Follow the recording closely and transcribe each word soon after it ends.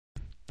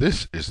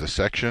This is the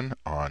section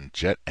on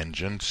jet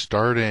engine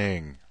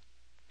starting.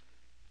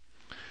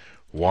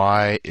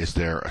 Why is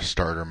there a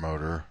starter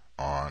motor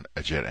on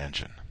a jet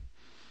engine?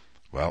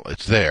 Well,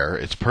 it's there.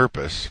 Its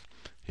purpose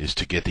is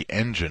to get the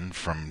engine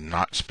from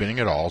not spinning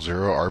at all,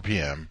 0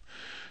 RPM,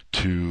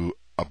 to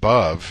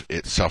above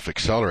its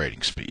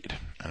self-accelerating speed.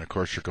 And of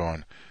course you're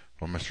going,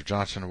 well, Mr.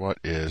 Johnson, what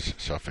is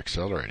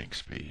self-accelerating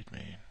speed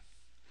mean?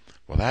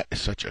 Well, that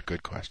is such a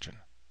good question.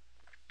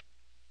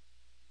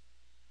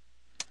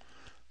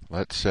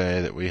 Let's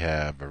say that we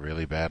have a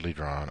really badly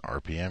drawn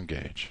RPM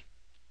gauge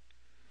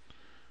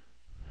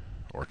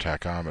or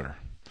tachometer,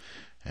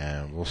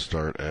 and we'll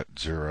start at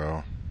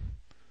 0,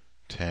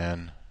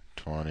 10,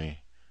 20,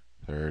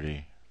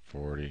 30,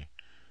 40,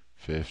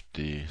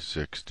 50,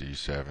 60,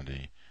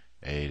 70,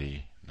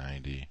 80,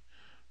 90,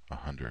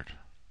 100.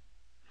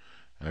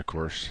 And of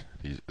course,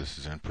 this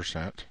is in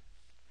percent.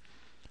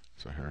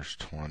 So here's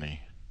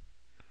 20,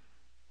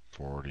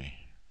 40,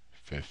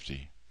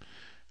 50.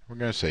 We're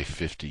going to say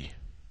 50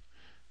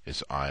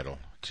 is idle.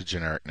 It's a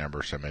generic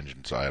number. Some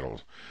engines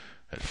idle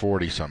at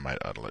 40, some might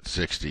idle at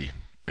 60.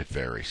 It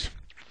varies.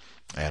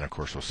 And of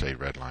course, we'll say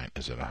red line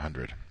is at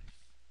 100.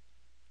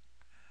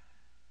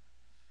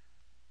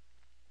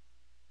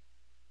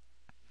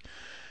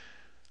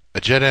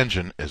 A jet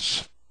engine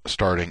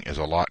starting is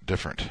a lot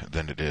different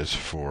than it is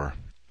for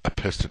a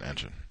piston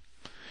engine.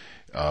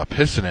 A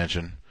piston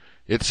engine,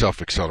 its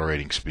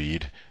self-accelerating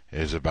speed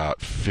is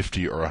about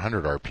 50 or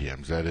 100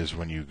 RPMs. That is,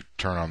 when you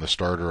turn on the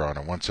starter on a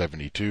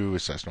 172, a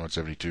Cessna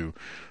 172,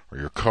 or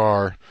your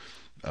car,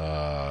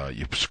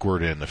 you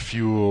squirt in the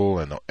fuel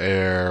and the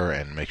air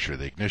and make sure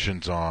the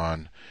ignition's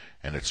on,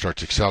 and it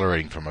starts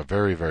accelerating from a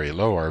very, very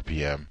low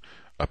RPM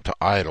up to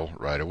idle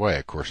right away.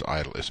 Of course,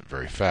 idle isn't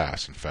very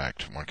fast. In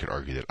fact, one could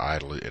argue that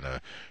idle in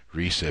a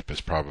recip is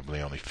probably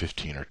only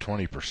 15 or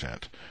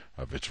 20%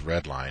 of its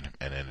red line,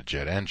 and in a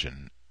jet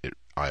engine, it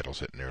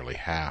idles at nearly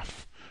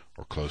half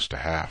or close to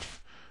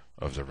half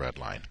of the red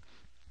line.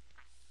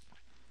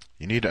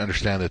 You need to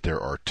understand that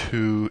there are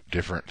two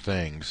different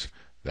things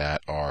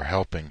that are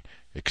helping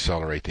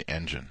accelerate the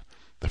engine.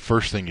 The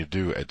first thing you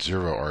do at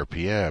 0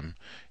 RPM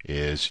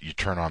is you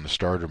turn on the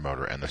starter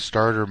motor, and the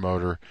starter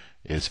motor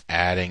is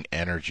adding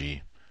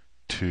energy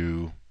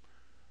to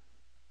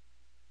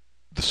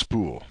the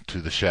spool,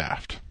 to the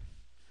shaft.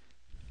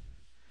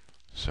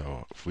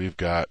 So if we've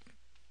got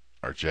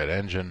our jet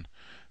engine,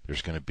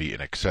 there's going to be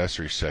an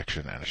accessory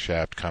section and a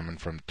shaft coming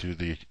from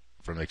the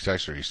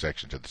accessory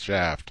section to the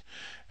shaft,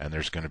 and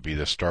there's going to be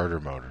the starter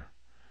motor,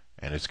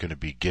 and it's going to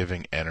be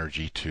giving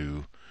energy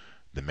to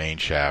the main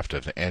shaft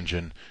of the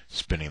engine,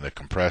 spinning the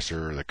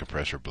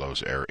compressor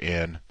blows air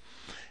in,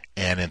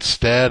 and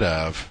instead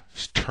of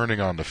turning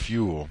on the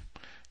fuel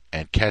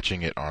and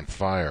catching it on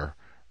fire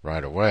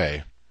right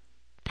away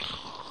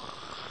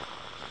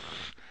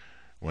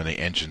when the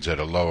engine's at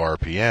a low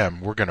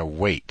RPM, we're going to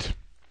wait.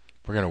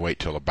 We're going to wait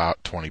till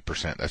about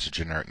 20%. That's a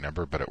generic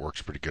number, but it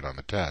works pretty good on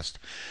the test.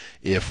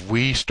 If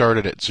we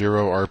started at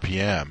 0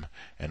 RPM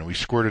and we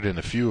squirted in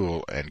the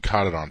fuel and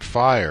caught it on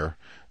fire,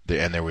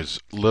 and there was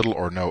little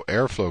or no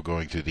airflow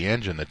going through the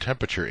engine, the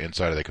temperature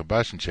inside of the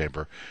combustion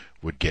chamber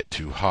would get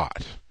too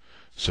hot.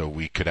 So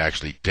we could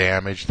actually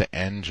damage the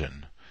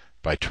engine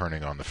by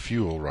turning on the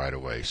fuel right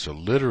away. So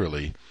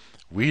literally,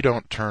 we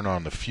don't turn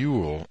on the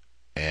fuel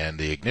and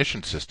the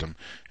ignition system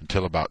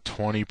until about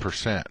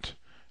 20%.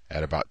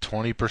 At about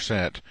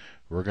 20%,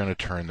 we're going to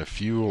turn the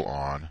fuel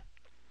on,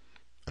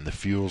 and the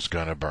fuel's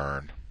going to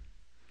burn.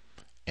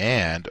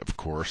 And, of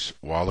course,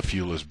 while the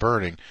fuel is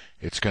burning,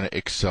 it's going to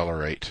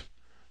accelerate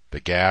the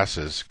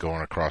gases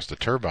going across the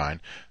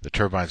turbine. The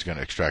turbine's going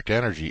to extract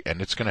energy,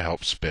 and it's going to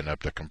help spin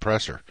up the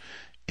compressor.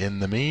 In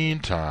the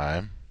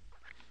meantime,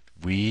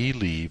 we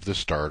leave the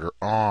starter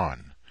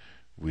on.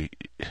 I'm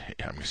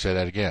going to say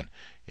that again.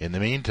 In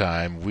the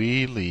meantime,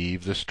 we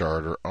leave the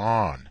starter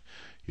on.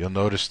 You'll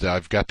notice that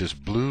I've got this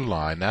blue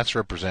line. That's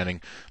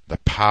representing the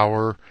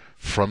power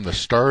from the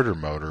starter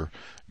motor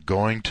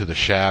going to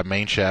the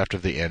main shaft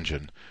of the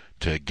engine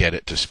to get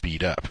it to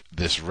speed up.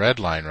 This red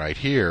line right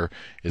here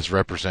is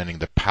representing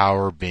the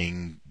power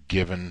being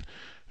given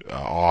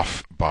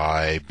off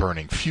by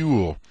burning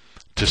fuel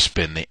to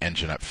spin the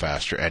engine up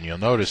faster. And you'll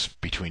notice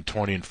between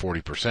 20 and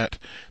 40%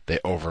 they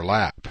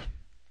overlap.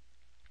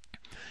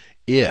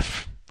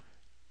 If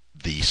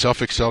the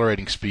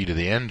self-accelerating speed of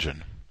the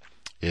engine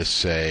is,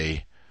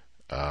 say,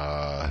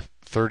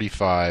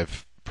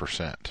 35%,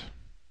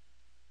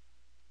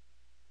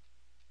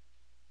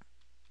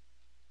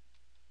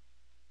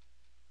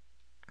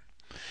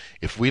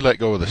 if we let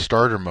go of the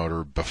starter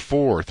motor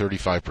before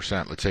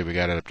 35%, let's say we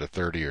got it up to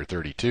 30 or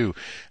 32,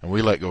 and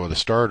we let go of the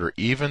starter,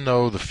 even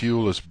though the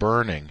fuel is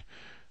burning,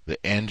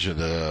 the engine,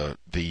 the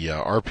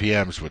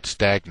RPMs would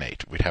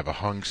stagnate. We'd have a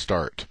hung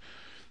start,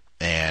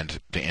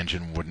 and the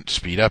engine wouldn't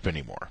speed up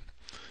anymore.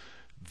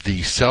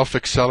 The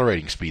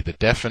self-accelerating speed, the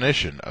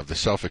definition of the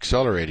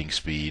self-accelerating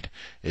speed,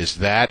 is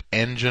that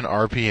engine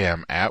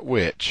RPM at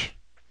which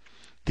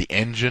the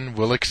engine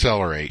will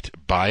accelerate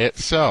by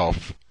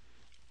itself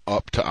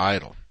up to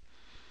idle.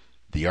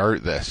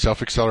 The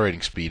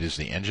self-accelerating speed is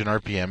the engine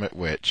RPM at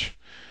which,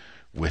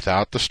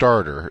 without the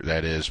starter,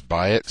 that is,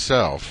 by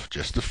itself,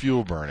 just the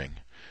fuel burning,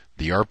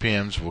 the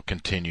RPMs will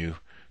continue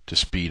to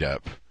speed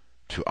up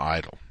to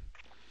idle.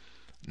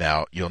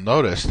 Now, you'll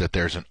notice that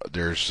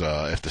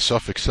if the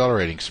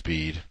self-accelerating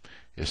speed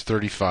is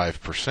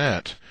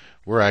 35%,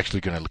 we're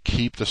actually going to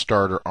keep the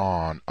starter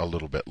on a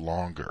little bit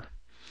longer.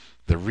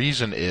 The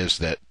reason is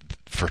that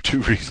for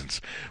two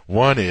reasons.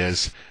 One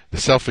is the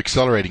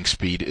self-accelerating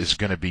speed is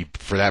going to be,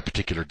 for that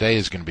particular day,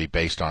 is going to be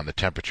based on the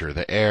temperature of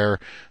the air,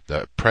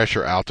 the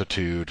pressure,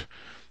 altitude,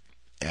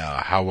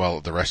 how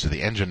well the rest of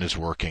the engine is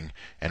working,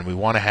 and we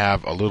want to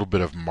have a little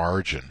bit of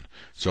margin.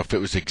 So if it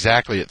was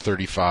exactly at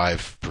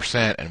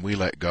 35% and we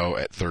let go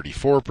at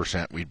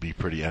 34%, we'd be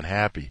pretty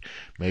unhappy.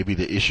 Maybe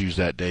the issues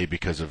that day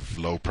because of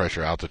low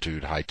pressure,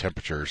 altitude, high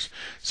temperatures,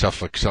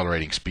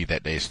 self-accelerating speed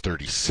that day is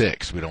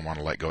 36. We don't want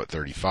to let go at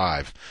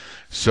 35.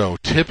 So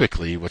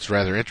typically, what's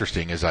rather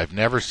interesting is I've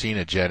never seen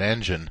a jet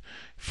engine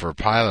for a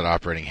pilot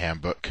operating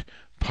handbook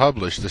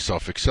publish the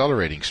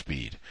self-accelerating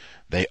speed.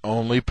 They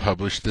only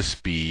publish the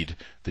speed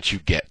that you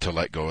get to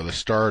let go of the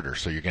starter.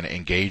 So you're going to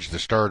engage the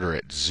starter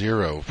at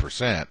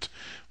 0%.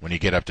 When you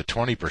get up to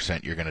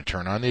 20%, you're going to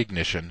turn on the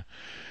ignition,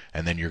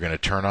 and then you're going to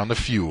turn on the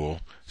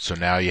fuel. So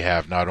now you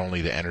have not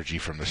only the energy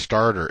from the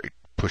starter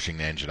pushing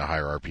the engine to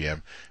higher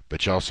RPM,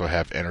 but you also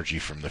have energy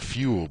from the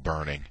fuel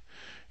burning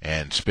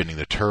and spinning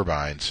the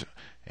turbines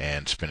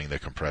and spinning the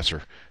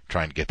compressor,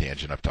 trying to get the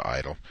engine up to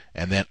idle.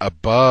 And then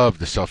above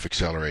the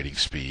self-accelerating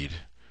speed,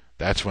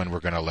 that's when we're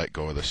going to let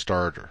go of the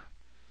starter.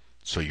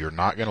 So you're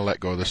not going to let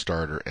go of the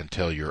starter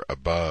until you're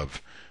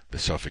above the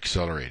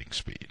self-accelerating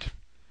speed.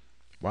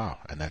 Wow,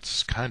 and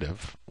that's kind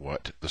of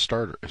what the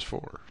starter is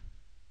for.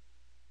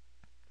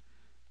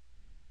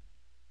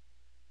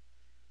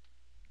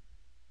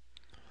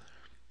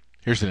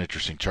 Here's an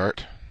interesting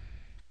chart.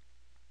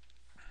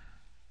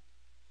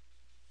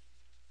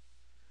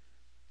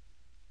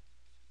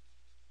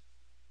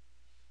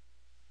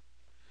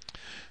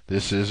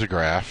 This is a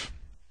graph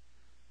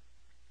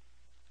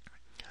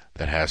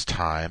that has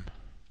time,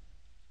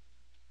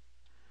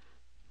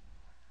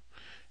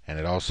 and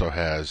it also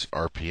has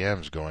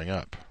RPMs going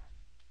up.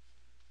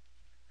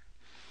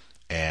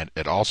 And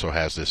it also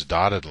has this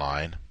dotted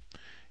line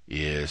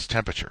is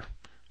temperature.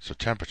 So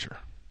temperature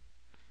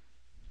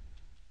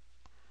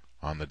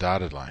on the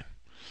dotted line.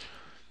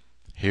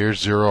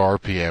 Here's 0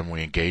 RPM.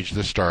 We engage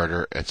the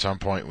starter. At some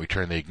point, we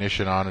turn the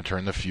ignition on and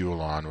turn the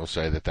fuel on. We'll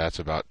say that that's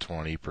about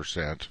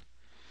 20%.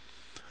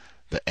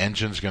 The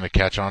engine's going to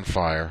catch on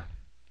fire.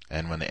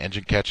 And when the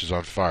engine catches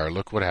on fire,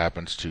 look what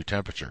happens to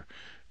temperature.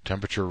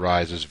 Temperature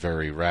rises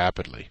very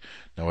rapidly.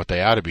 Now what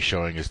they ought to be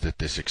showing is that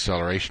this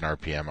acceleration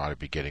RPM ought to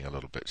be getting a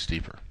little bit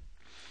steeper.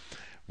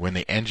 When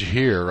the engine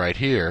here, right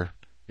here,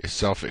 is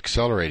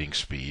self-accelerating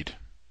speed,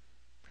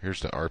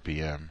 here's the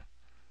RPM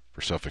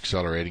for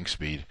self-accelerating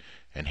speed,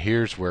 and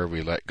here's where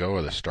we let go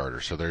of the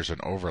starter. So there's an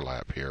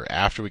overlap here.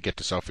 After we get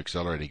to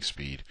self-accelerating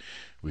speed,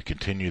 we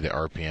continue the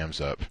RPMs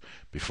up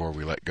before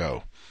we let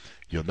go.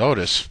 You'll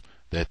notice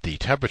that the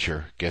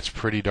temperature gets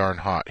pretty darn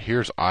hot.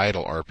 Here's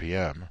idle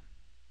RPM.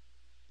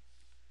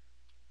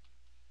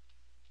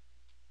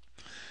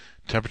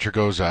 Temperature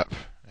goes up,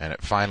 and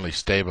it finally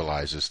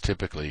stabilizes,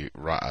 typically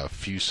a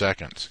few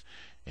seconds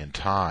in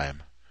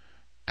time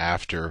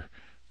after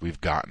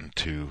we've gotten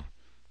to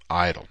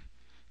idle.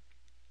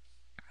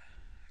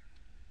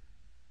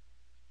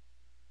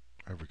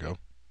 There we go.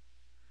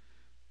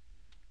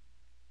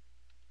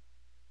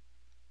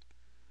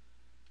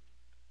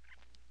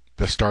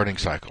 The starting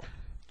cycle.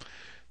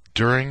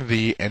 During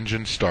the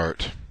engine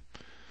start,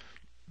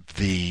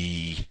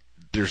 there's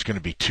going to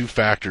be two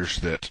factors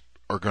that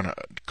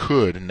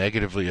could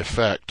negatively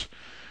affect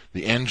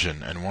the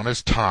engine, and one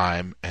is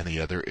time and the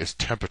other is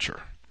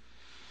temperature.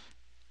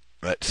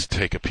 Let's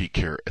take a peek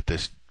here at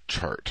this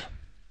chart.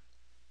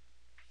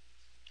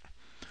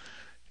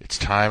 It's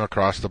time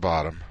across the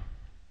bottom,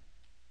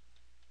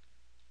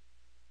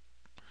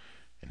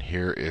 and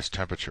here is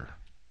temperature.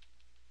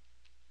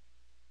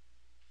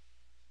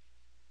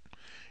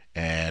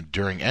 And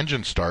during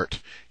engine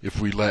start, if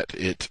we let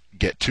it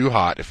get too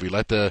hot, if we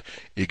let the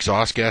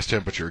exhaust gas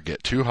temperature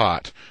get too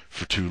hot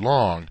for too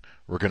long,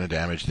 we're going to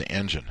damage the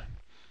engine.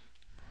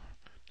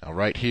 Now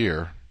right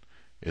here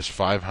is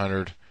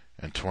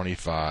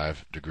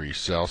 525 degrees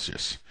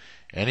Celsius.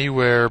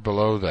 Anywhere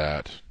below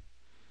that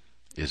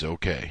is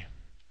okay.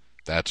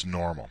 That's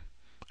normal.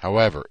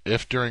 However,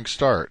 if during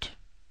start,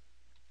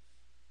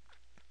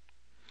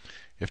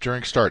 if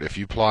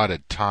you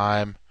plotted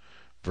time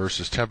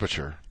versus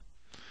temperature,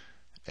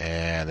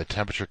 and the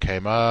temperature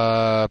came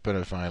up and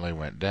it finally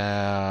went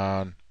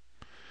down,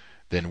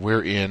 then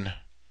we're in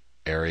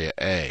area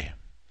A.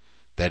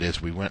 That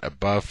is, we went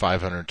above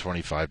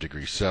 525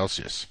 degrees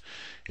Celsius.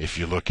 If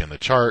you look in the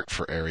chart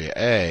for area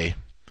A,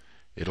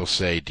 it'll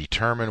say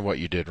determine what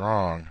you did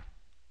wrong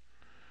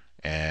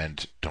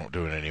and don't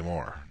do it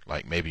anymore.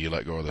 Like maybe you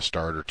let go of the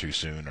starter too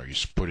soon, or you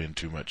put in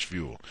too much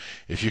fuel.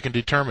 If you can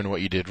determine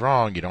what you did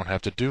wrong, you don't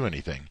have to do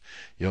anything.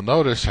 You'll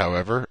notice,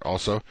 however,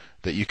 also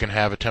that you can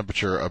have a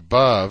temperature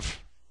above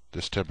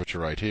this temperature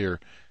right here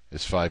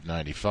is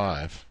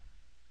 595.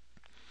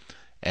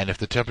 And if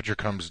the temperature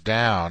comes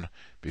down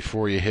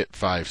before you hit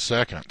 5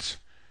 seconds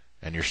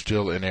and you're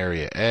still in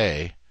area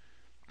A,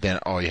 then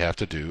all you have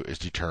to do is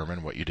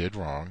determine what you did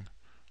wrong,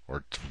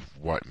 or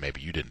what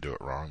maybe you didn't do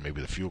it wrong.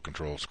 Maybe the fuel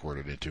control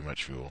squirted in too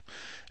much fuel.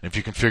 And if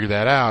you can figure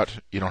that out,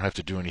 you don't have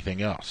to do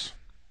anything else.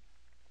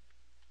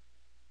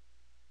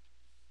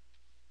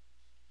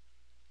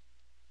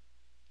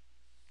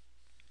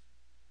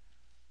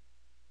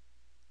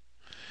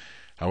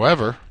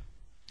 However,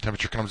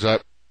 temperature comes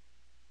up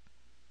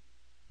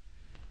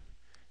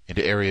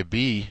into area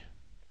B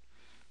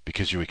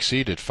because you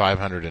exceeded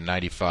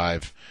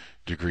 595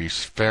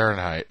 degrees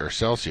Fahrenheit or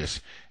Celsius,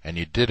 and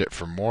you did it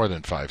for more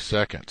than 5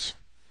 seconds.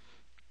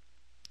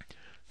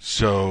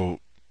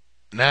 So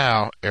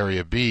now,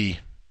 area B,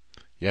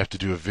 you have to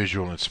do a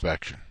visual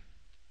inspection.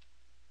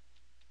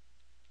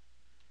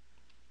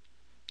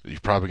 You're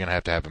probably going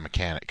to have a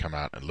mechanic come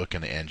out and look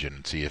in the engine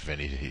and see if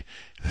any,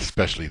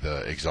 especially the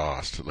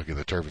exhaust, look at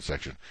the turbine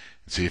section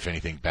and see if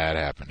anything bad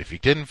happened. If you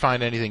didn't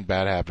find anything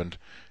bad happened,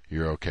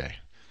 you're okay.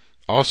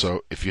 Also,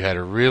 if you had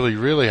a really,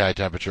 really high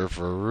temperature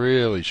for a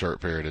really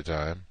short period of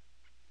time,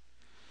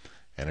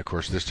 and of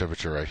course this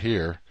temperature right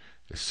here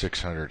is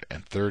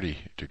 630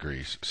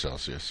 degrees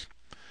Celsius,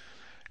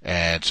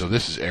 and so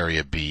this is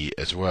area B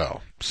as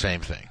well.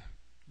 Same thing.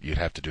 You'd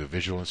have to do a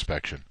visual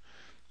inspection.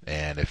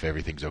 And if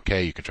everything's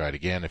okay, you can try it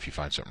again. If you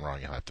find something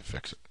wrong, you'll have to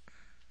fix it.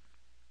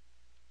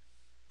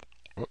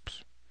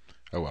 Whoops.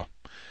 Oh well.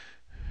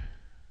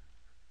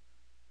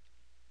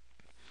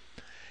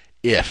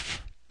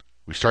 If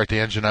we start the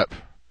engine up,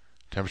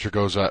 temperature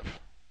goes up,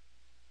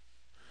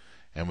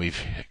 and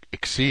we've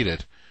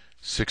exceeded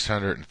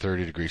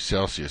 630 degrees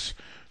Celsius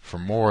for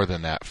more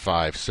than that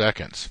 5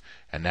 seconds,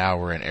 and now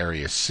we're in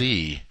area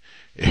C.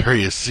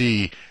 Area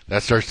C,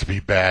 that starts to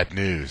be bad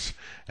news.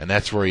 And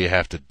that's where you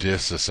have to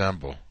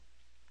disassemble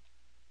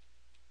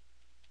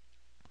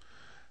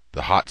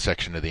the hot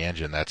section of the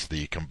engine. That's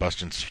the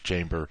combustion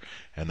chamber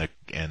and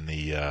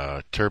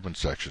the turbine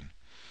section.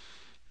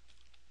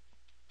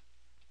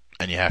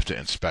 And you have to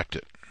inspect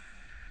it.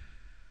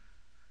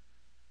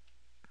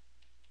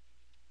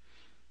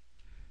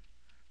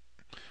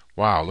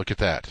 Wow, look at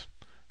that.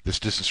 This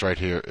distance right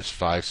here is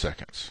 5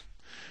 seconds.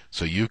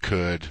 So you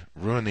could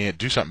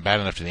do something bad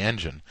enough to the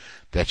engine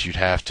that you'd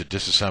have to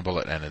disassemble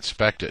it and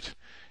inspect it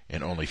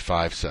in only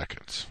 5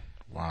 seconds.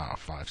 Wow,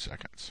 5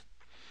 seconds.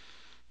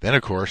 Then,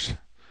 of course,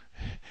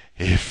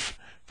 if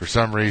for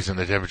some reason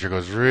the temperature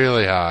goes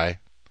really high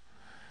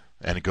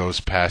and it goes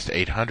past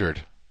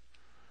 800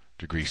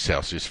 degrees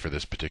Celsius for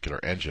this particular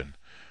engine,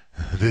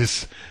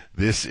 this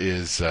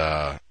is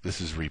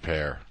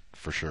repair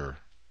for sure.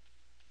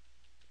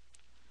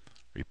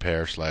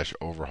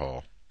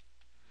 Repair/overhaul.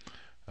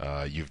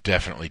 You've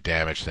definitely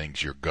damaged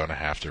things. You're going to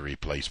have to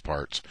replace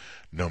parts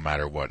no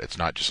matter what. It's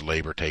not just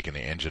labor taking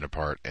the engine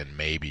apart and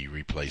maybe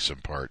replace some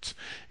parts.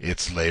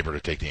 It's labor to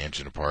take the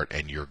engine apart,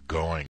 and you're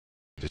going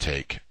to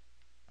take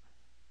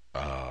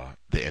the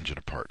engine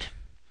apart.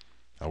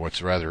 Now,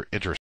 what's rather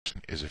interesting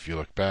is if you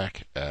look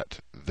back at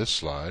this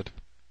slide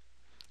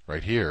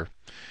right here,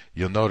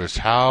 you'll notice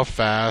how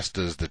fast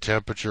does the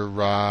temperature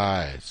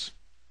rise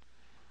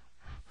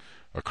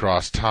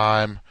across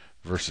time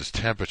versus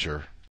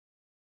temperature.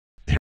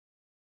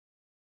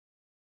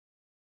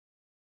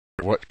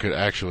 What could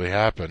actually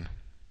happen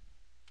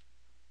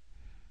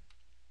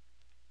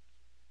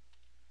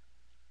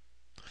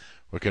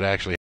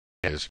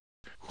is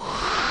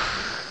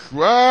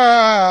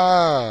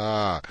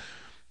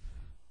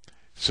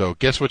so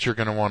guess what you're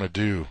going to want to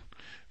do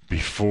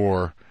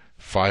before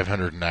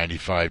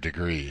 595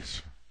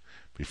 degrees.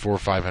 Before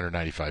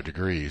 595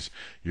 degrees,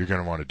 you're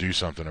going to want to do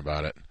something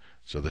about it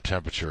so the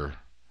temperature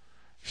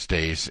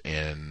stays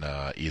in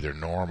either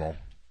normal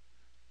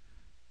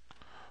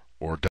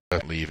or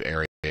doesn't leave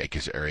area A,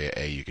 because area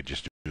A you can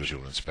just do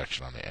visual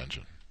inspection on the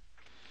engine.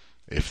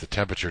 If the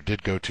temperature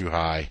did go too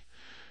high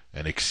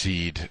and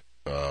exceed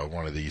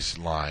one of these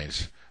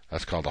lines,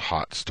 that's called a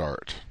hot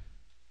start.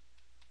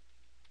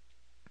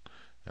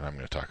 And I'm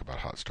going to talk about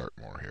hot start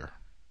more here.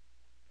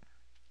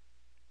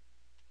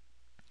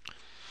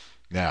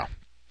 Now,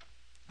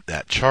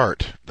 that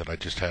chart that I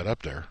just had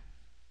up there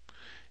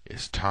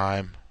is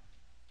time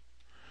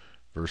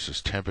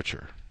versus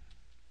temperature.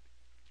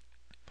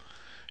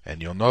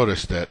 And you'll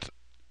notice that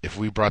if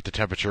we brought the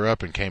temperature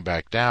up and came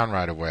back down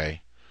right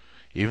away,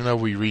 even though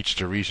we reached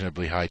a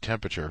reasonably high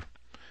temperature,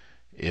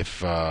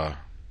 if it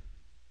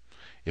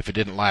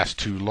didn't last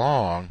too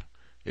long,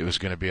 it was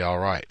going to be all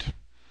right.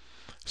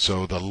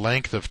 So the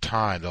length of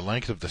time, the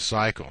length of the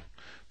cycle,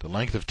 the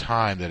length of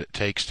time that it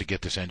takes to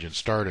get this engine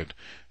started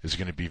is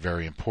going to be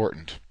very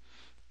important.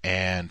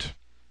 And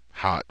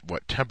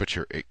what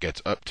temperature it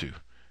gets up to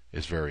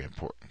is very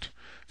important.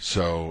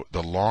 So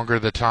the longer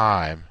the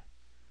time,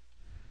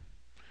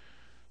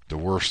 the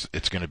worse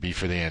it's going to be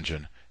for the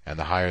engine, and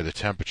the higher the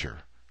temperature,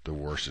 the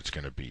worse it's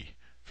going to be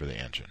for the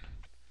engine.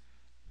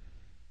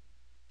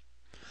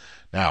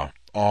 Now,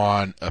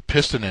 on a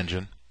piston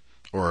engine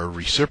or a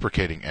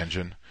reciprocating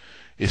engine,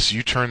 is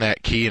you turn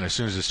that key, and as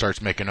soon as it starts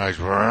making noise,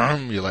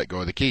 you let go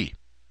of the key.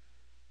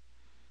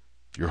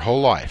 Your whole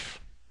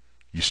life,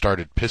 you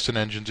started piston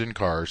engines in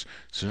cars.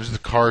 As soon as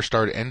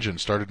the engine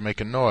started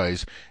making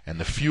noise and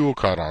the fuel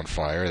caught on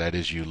fire, that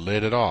is, you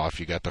lit it off,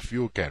 you got the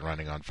fuel can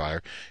running on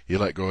fire, you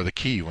let go of the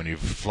key. When you've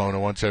flown a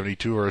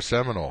 172 or a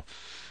Seminole,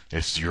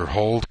 it's your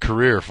whole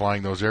career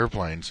flying those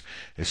airplanes.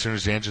 As soon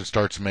as the engine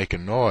starts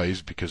making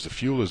noise because the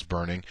fuel is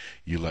burning,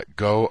 you let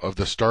go of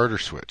the starter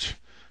switch.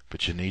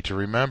 But you need to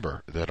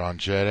remember that on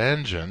jet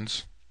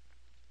engines,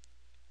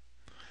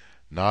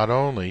 not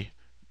only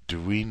do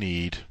we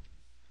need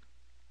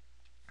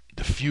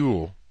the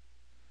fuel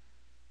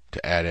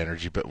to add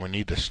energy, but we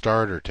need the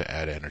starter to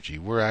add energy.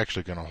 We're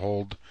actually going to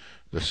hold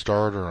the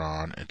starter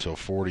on until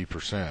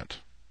 40%.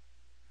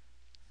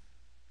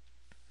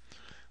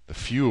 The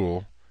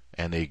fuel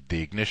and the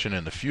ignition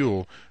and the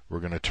fuel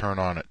we're going to turn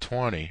on at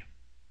 20,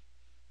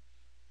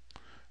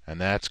 and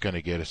that's going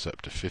to get us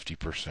up to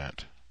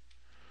 50%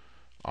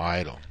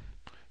 idle.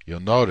 You'll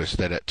notice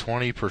that at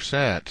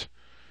 20%,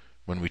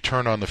 when we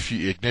turn on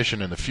the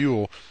ignition and the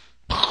fuel,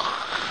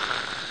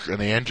 and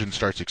the engine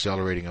starts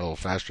accelerating a little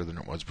faster than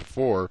it was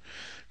before.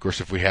 Of course,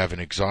 if we have an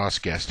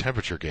exhaust gas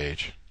temperature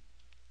gauge,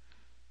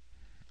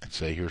 and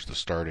say here's the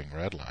starting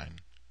red line,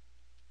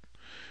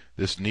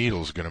 this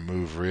needle is going to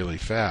move really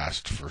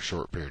fast for a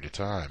short period of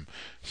time,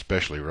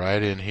 especially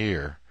right in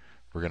here.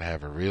 We're going to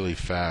have a really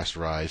fast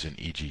rise in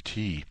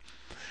EGT.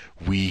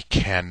 We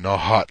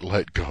cannot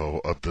let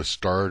go of the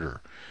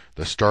starter.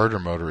 The starter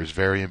motor is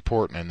very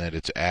important in that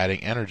it's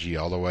adding energy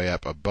all the way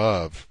up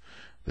above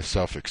the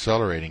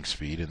self-accelerating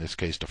speed, in this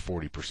case to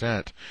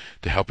 40%,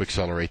 to help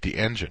accelerate the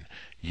engine.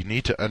 You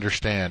need to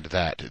understand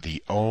that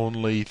the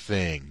only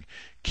thing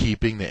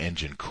keeping the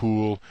engine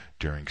cool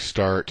during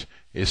start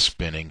is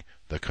spinning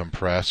the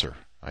compressor.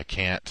 I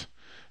can't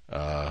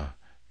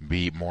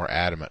be more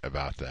adamant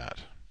about that.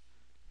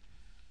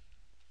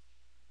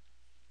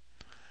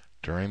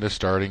 During the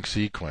starting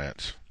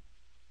sequence,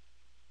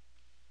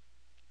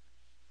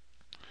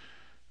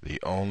 the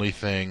only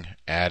thing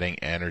adding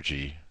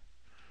energy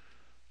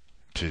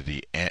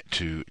the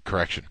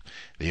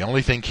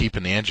only thing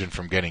keeping the engine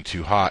from getting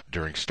too hot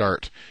during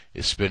start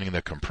is spinning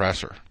the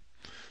compressor.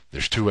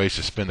 There's two ways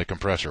to spin the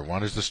compressor.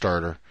 One is the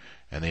starter,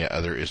 and the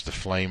other is the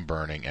flame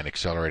burning and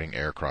accelerating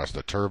air across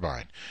the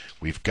turbine.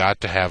 We've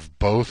got to have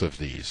both of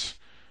these.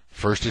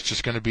 First, it's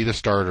just going to be the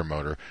starter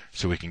motor,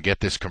 so we can get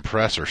this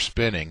compressor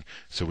spinning,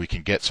 so we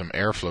can get some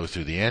airflow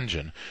through the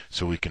engine,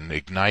 so we can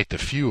ignite the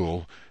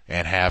fuel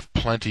and have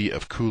plenty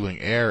of cooling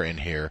air in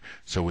here,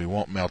 so we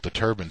won't melt the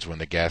turbines when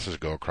the gases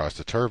go across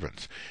the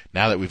turbines.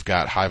 Now that we've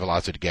got high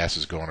velocity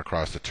gases going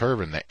across the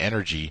turbine, the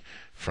energy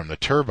from the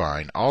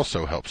turbine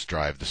also helps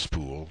drive the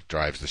spool,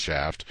 drives the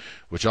shaft,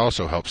 which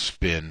also helps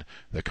spin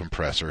the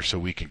compressor so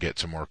we can get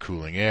some more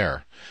cooling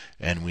air.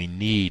 And we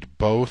need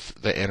both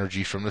the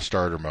energy from the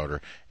starter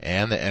motor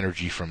and the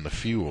energy from the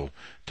fuel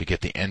to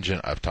get the engine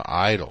up to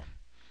idle.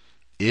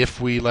 If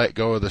we let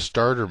go of the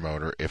starter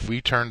motor, if we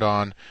turned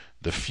on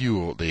the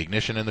fuel, the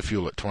ignition and the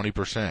fuel at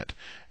 20%,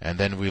 and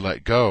then we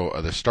let go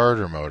of the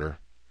starter motor,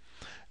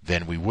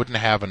 then we wouldn't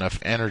have enough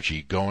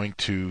energy going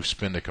to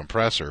spin the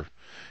compressor,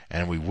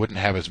 and we wouldn't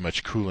have as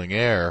much cooling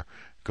air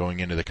going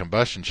into the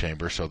combustion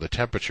chamber, so the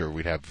temperature,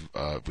 we'd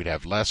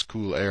have less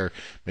cool air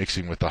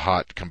mixing with the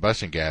hot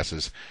combustion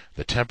gases.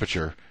 The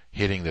temperature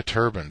hitting the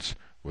turbines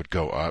would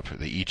go up.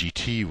 The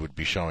EGT would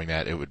be showing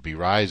that it would be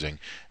rising,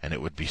 and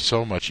it would be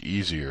so much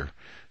easier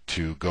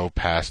to go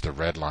past the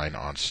red line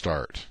on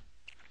start.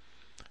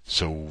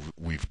 So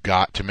we've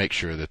got to make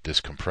sure that this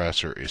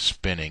compressor is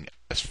spinning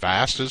as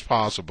fast as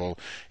possible,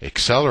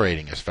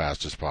 accelerating as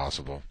fast as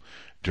possible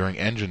during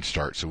engine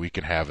start, so we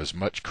can have as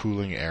much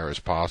cooling air as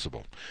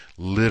possible.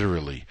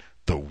 Literally,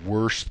 the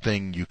worst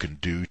thing you can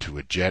do to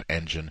a jet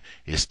engine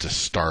is to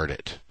start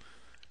it.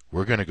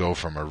 We're going to go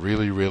from a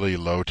really, really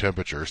low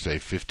temperature, say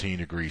 15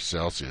 degrees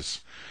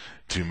Celsius,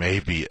 to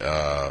maybe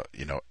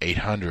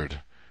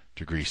 800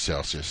 degrees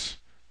Celsius.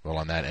 Well,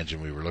 on that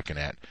engine we were looking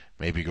at,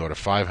 maybe go to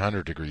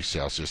 500 degrees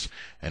Celsius,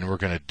 and we're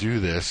going to do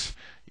this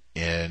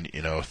in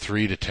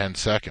 3 to 10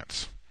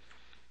 seconds.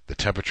 The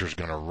temperature is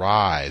going to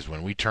rise.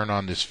 When we turn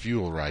on this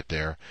fuel right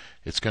there,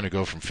 it's going to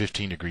go from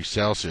 15 degrees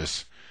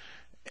Celsius,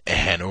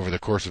 and over the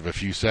course of a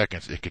few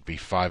seconds, it could be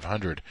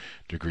 500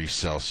 degrees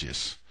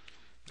Celsius.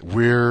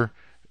 We're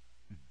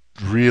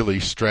really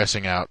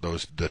stressing out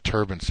the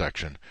turbine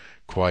section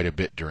quite a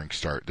bit during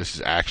start. This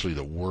is actually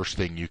the worst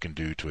thing you can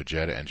do to a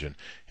jet engine,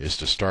 is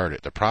to start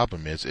it. The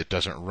problem is it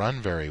doesn't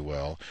run very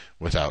well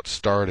without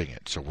starting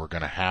it. So we're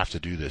going to have to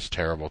do this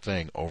terrible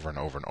thing over and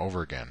over and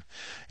over again.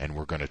 And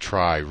we're going to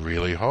try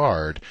really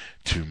hard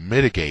to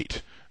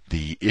mitigate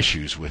the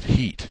issues with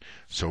heat.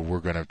 So we're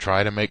going to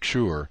try to make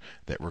sure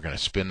that we're going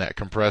to spin that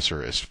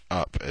compressor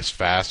up as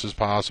fast as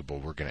possible.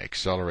 We're going to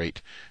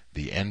accelerate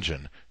the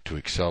engine to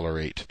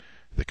accelerate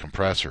the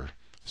compressor,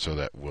 so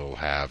that we'll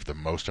have the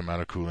most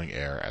amount of cooling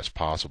air as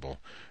possible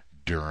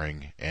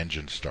during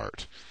engine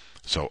start.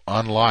 So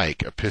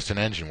unlike a piston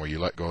engine where you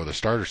let go of the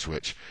starter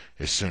switch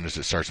as soon as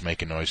it starts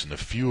making noise and the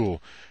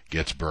fuel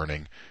gets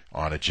burning,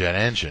 on a jet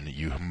engine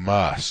you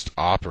must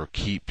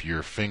keep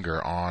your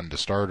finger on the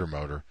starter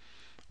motor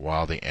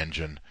while the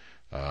engine,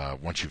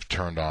 once you've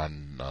turned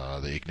on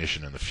the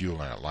ignition and the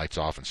fuel and it lights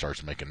off and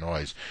starts making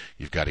noise,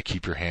 you've got to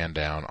keep your hand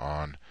down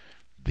on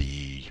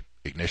the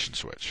ignition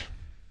switch.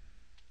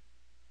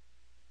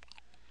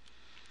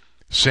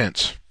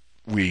 Since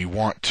we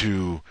want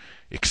to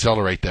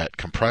accelerate that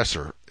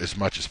compressor as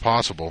much as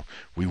possible,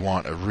 we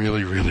want a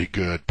really, really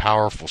good,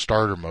 powerful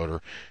starter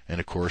motor, and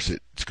of course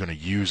it's going to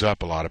use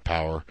up a lot of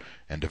power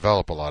and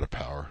develop a lot of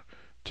power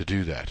to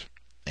do that.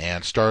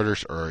 And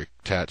starters are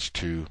attached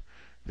to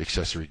the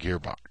accessory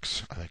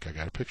gearbox. I think I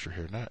got a picture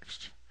here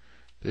next.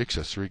 The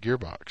accessory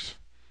gearbox,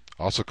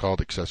 also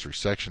called accessory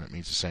section. It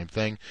means the same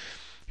thing.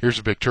 Here's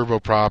a big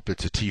turboprop.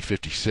 It's a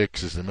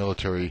T56, is the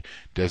military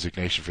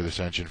designation for this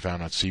engine,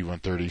 found on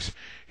C-130s.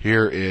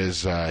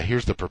 Here's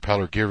the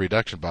propeller gear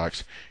reduction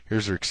box.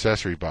 Here's the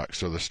accessory box.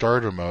 So the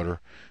starter motor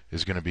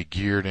is going to be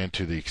geared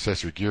into the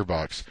accessory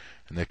gearbox,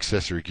 and the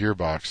accessory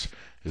gearbox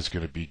is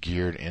going to be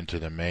geared into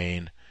the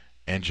main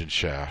engine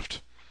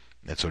shaft.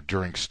 And so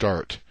during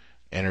start,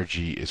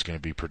 energy is going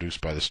to be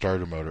produced by the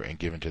starter motor and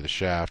given to the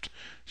shaft.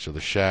 So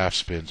the shaft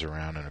spins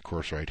around, and of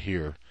course right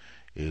here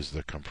is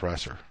the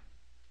compressor.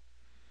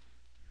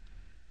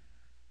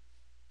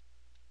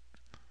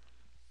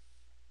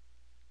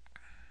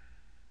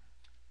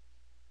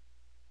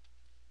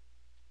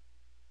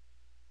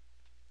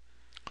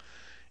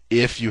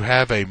 If you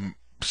have a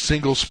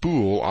single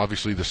spool,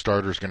 obviously the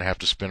starter is going to have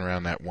to spin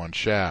around that one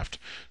shaft.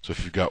 So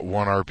if you've got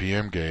 1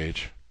 RPM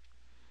gauge,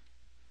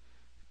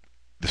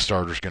 the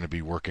starter is going to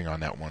be working on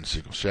that one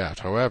single shaft.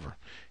 However,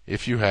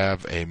 if you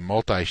have a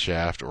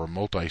multi-shaft or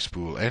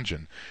multi-spool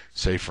engine,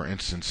 say for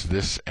instance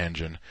this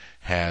engine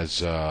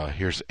has,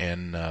 here's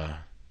N2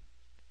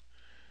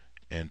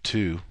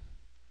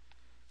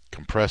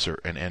 compressor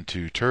and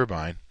N2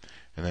 turbine,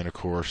 and then of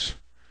course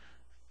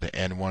the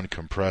N1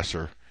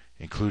 compressor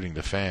including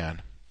the fan,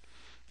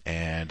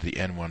 and the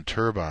N1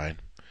 turbine,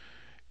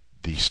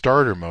 the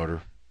starter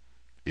motor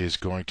is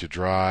going to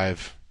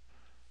drive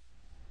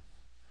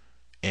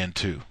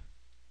N2.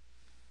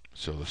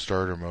 So the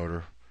starter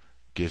motor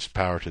gives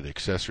power to the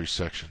accessory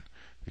section.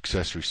 The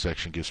accessory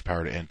section gives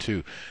power to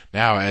N2.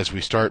 Now, as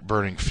we start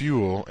burning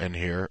fuel in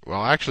here,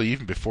 well, actually,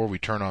 even before we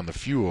turn on the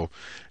fuel,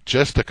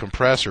 just the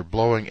compressor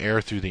blowing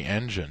air through the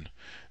engine,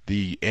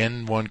 the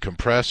N1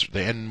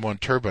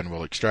 turbine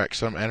will extract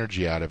some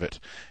energy out of it,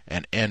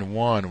 and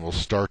N1 will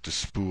start to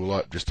spool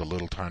up just a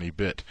little tiny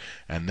bit.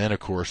 And then, of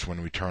course,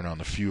 when we turn on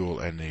the fuel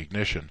and the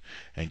ignition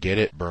and get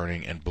it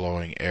burning and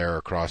blowing air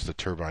across the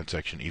turbine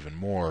section even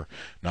more,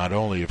 not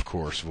only, of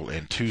course, will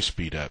N2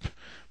 speed up,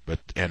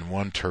 but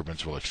N1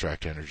 turbines will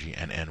extract energy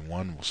and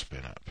N1 will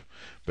spin up.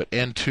 But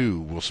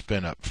N2 will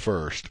spin up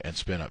first and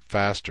spin up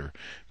faster,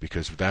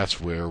 because that's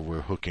where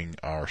we're hooking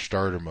our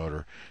starter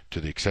motor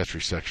to the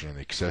accessory section, and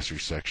the accessory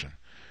section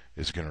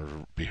is going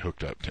to be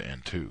hooked up to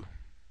N2.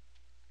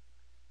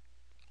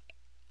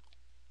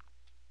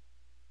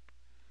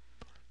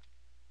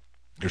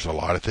 There's a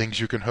lot of things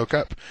you can hook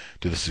up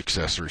to this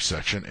accessory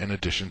section in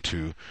addition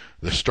to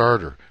the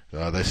starter.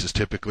 This is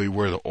typically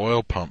where the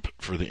oil pump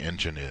for the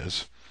engine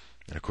is.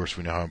 And of course,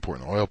 we know how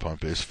important the oil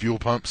pump is. Fuel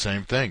pump,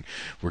 same thing.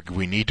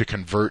 We need to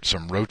convert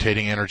some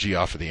rotating energy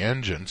off of the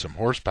engine, some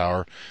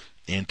horsepower,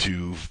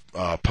 into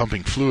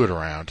pumping fluid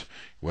around,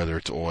 whether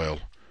it's oil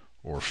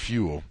or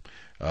fuel.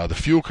 The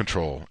fuel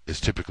control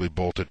is typically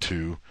bolted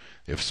to,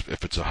 if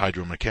it's a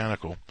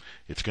hydromechanical,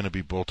 it's going to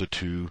be bolted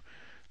to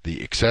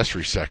the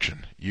accessory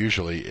section.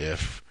 Usually,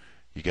 if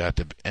you got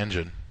the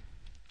engine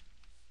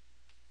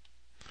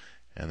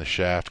and the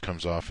shaft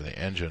comes off of the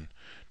engine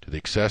to the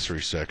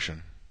accessory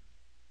section,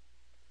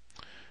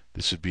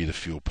 this would be the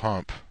fuel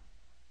pump,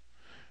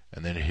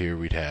 and then here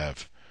we'd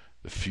have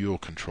the fuel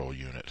control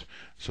unit.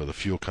 So the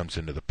fuel comes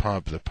into the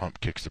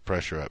pump kicks the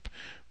pressure up,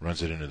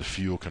 runs it into the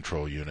fuel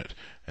control unit,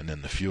 and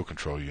then the fuel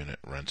control unit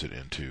runs it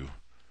into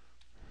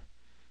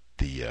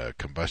the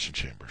combustion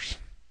chambers.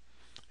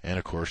 And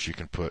of course you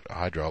can put a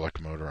hydraulic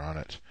motor on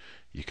it.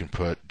 You can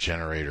put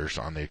generators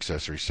on the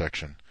accessory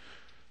section.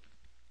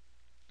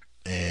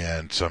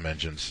 And some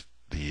engines,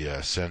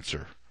 the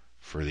sensor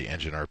for the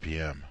engine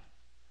RPM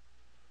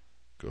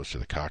goes to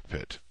the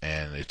cockpit,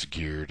 and it's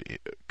geared,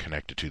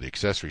 connected to the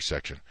accessory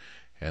section,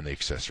 and the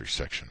accessory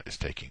section is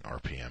taking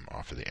RPM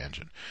off of the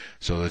engine.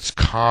 So it's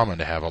common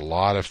to have a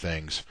lot of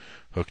things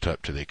hooked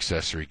up to the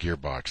accessory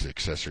gearbox, the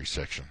accessory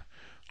section,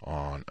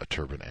 on a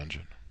turbine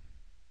engine.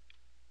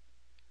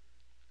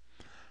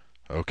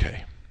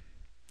 Okay.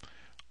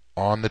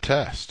 On the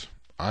test,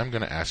 I'm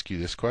going to ask you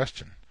this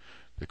question.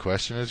 The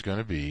question is going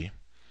to be,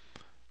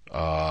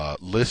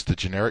 list the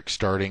generic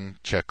starting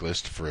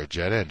checklist for a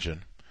jet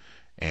engine,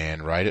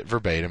 and write it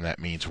verbatim, that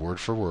means word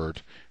for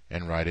word,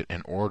 and write it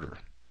in order.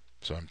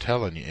 So I'm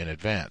telling you in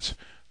advance,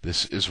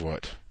 this is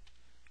what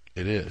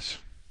it is.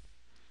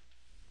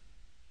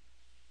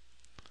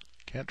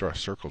 Can't draw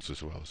circles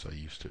as well as I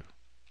used to.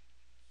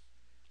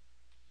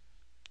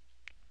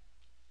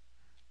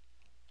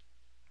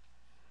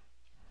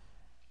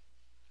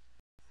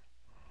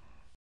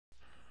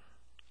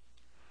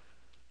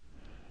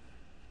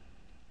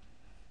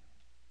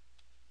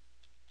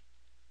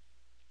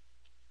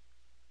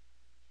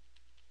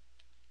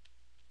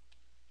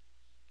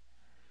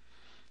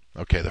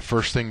 Okay, the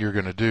first thing you're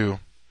going to do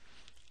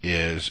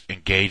is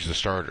engage the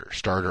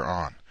starter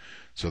on.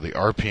 So the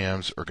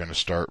RPMs are going to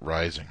start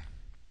rising.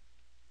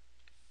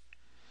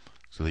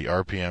 So the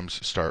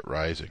RPMs start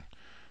rising.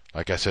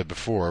 Like I said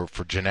before,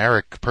 for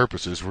generic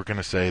purposes, we're going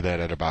to say that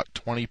at about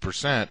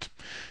 20%,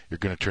 you're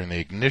going to turn the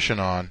ignition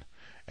on,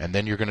 and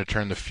then you're going to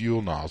turn the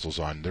fuel nozzles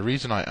on. The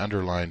reason I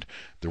underlined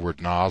the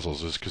word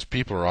nozzles is because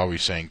people are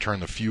always saying turn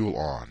the fuel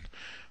on.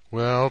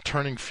 Well,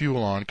 turning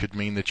fuel on could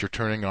mean that you're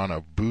turning on a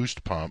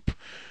boost pump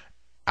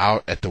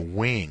out at the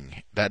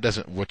wing. That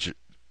doesn't, what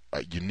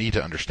you need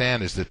to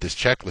understand is that this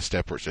checklist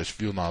step where it says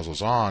fuel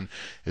nozzles on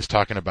is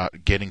talking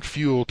about getting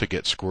fuel to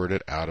get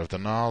squirted out of the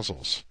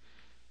nozzles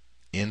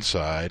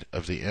inside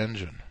of the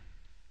engine.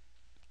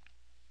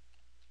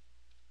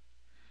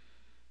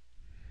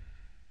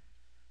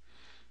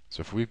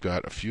 So if we've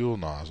got a fuel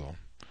nozzle,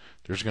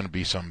 there's going to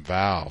be some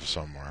valve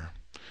somewhere,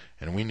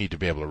 and we need to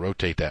be able to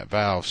rotate that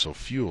valve so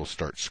fuel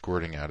starts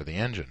squirting out of the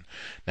engine.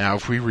 Now,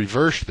 if we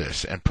reverse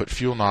this and put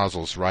fuel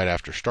nozzles right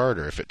after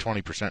starter, if at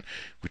 20%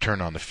 we turn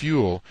on the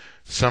fuel,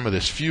 some of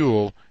this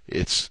fuel,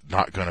 it's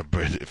not going to,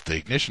 if the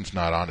ignition's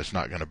not on, it's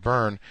not going to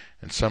burn,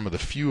 and some of the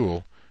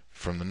fuel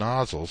from the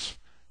nozzles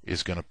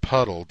is going to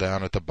puddle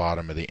down at the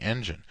bottom of the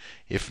engine.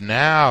 If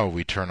now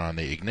we turn on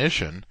the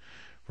ignition,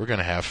 we're going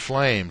to have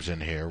flames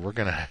in here. We're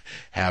going to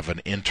have an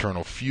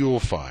internal fuel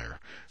fire.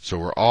 So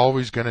we're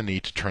always going to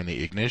need to turn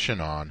the ignition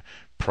on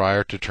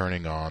prior to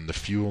turning on the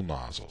fuel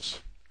nozzles.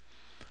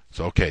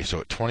 So okay,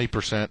 so at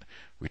 20%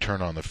 we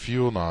turn on the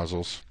fuel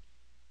nozzles.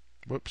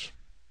 Whoops.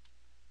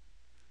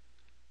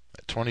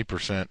 At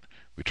 20%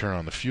 we turn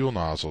on the fuel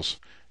nozzles,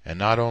 and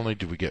not only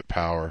do we get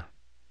power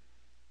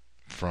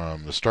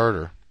from the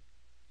starter,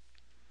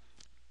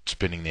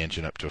 spinning the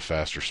engine up to a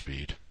faster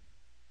speed,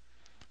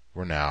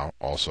 we're now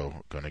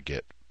also going to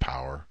get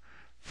power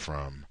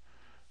from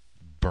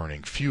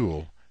burning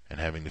fuel and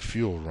having the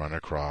fuel run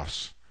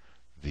across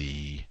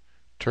the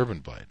turbine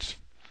blades.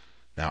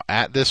 Now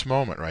at this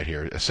moment right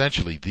here,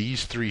 essentially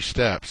these three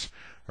steps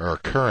are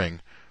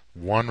occurring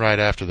one right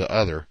after the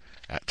other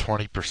at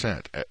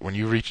 20%. When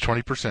you reach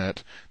 20%,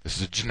 this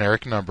is a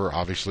generic number.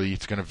 Obviously,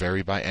 it's going to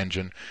vary by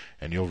engine,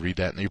 and you'll read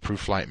that in the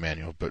approved flight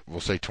manual, but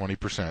we'll say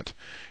 20%.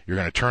 You're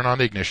going to turn on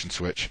the ignition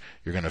switch.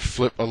 You're going to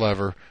flip a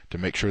lever to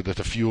make sure that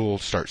the fuel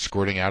starts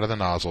squirting out of the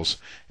nozzles,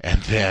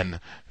 and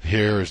then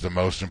here is the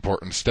most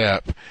important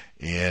step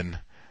in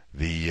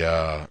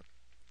the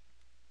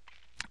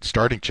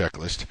starting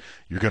checklist.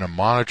 You're going to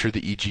monitor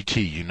the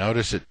EGT. You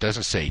notice it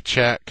doesn't say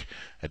check.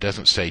 It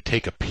doesn't say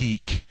take a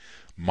peek.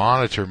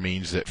 Monitor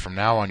means that from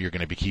now on you're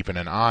going to be keeping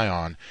an eye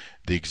on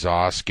the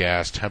exhaust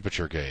gas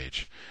temperature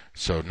gauge.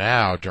 So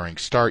now during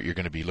start you're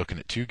going to be looking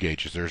at two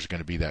gauges. There's going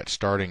to be that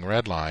starting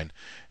red line,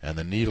 and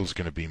the needle's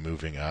going to be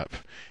moving up.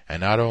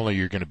 And not only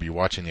you're going to be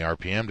watching the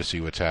RPM to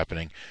see what's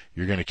happening,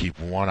 you're going to keep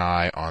one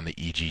eye on the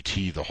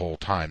EGT the whole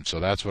time. So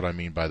that's what I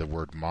mean by the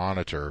word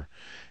monitor,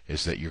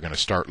 is that you're going to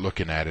start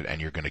looking at it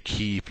and you're going to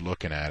keep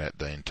looking at it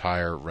the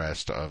entire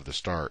rest of the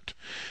start.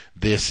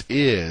 This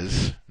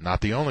is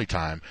not the only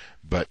time,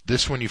 but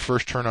this, when you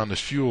first turn on this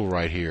fuel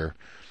right here,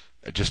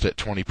 just at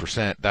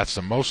 20%, that's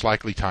the most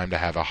likely time to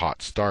have a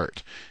hot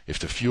start. If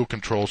the fuel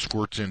control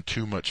squirts in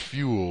too much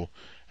fuel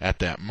at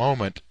that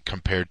moment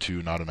compared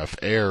to not enough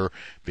air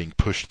being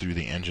pushed through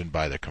the engine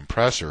by the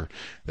compressor,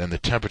 then the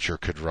temperature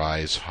could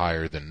rise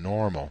higher than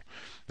normal.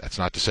 That's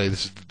not to say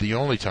this is the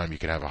only time you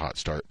can have a hot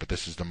start, but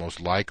this is the most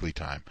likely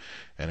time.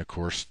 And of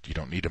course, you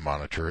don't need to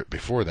monitor it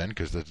before then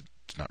because it's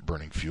not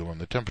burning fuel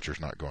and the temperature's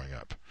not going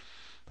up.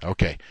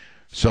 Okay,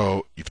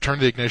 so you've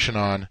turned the ignition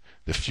on,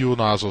 the fuel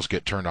nozzles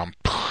get turned on,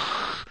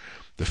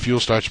 the fuel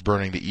starts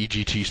burning, the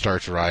EGT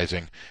starts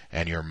rising,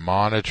 and you're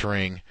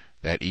monitoring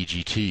that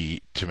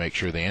EGT to make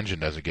sure the engine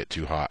doesn't get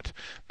too hot.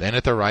 Then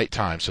at the right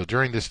time, so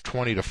during this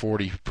 20 to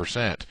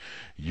 40%,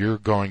 you're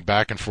going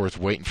back and forth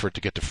waiting for it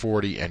to get to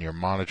 40, and you're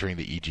monitoring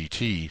the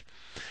EGT.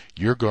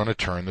 You're going to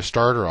turn the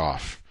starter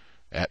off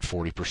at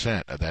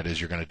 40%. That is,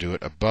 you're going to do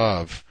it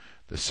above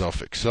the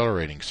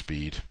self-accelerating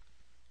speed.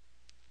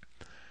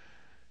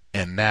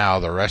 And now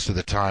the rest of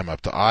the time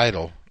up to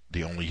idle,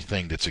 the only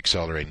thing that's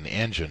accelerating the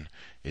engine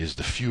is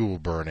the fuel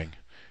burning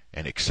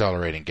and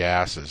accelerating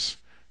gases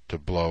to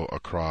blow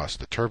across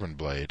the turbine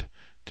blade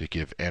to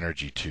give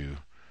energy to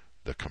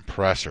the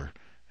compressor.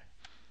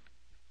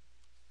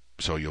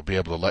 So you'll be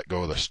able to let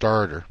go of the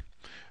starter.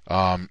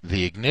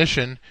 The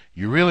ignition,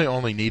 you really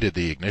only needed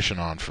the ignition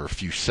on for a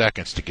few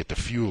seconds to get the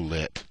fuel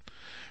lit,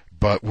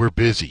 but we're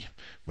busy.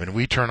 When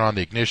we turn on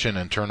the ignition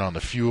and turn on the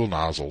fuel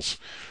nozzles,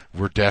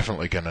 we're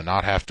definitely going to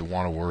not have to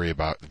want to worry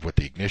about what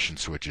the ignition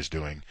switch is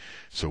doing,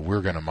 so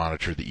we're going to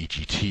monitor the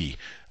EGT.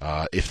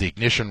 If the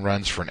ignition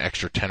runs for an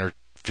extra 10 or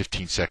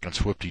 15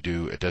 seconds,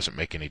 whoop-de-doo, it doesn't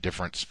make any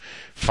difference.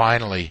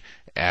 Finally,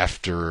 by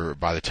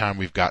the time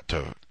we've got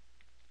to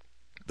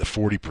the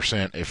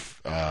 40%,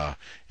 if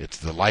it's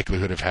the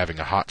likelihood of having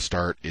a hot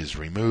start is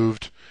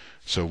removed,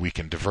 so we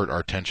can divert our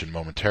attention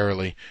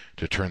momentarily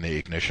to turn the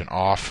ignition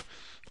off.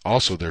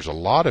 Also, there's a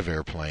lot of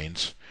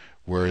airplanes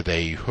where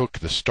they hook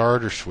the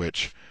starter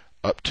switch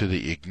up to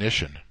the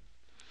ignition.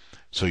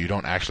 so you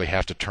don't actually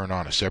have to turn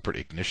on a separate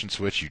ignition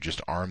switch. You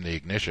just arm the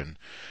ignition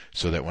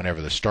so that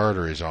whenever the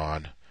starter is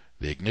on,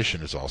 the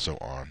ignition is also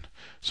on.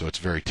 So it's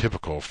very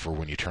typical for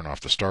when you turn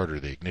off the starter,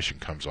 the ignition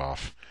comes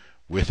off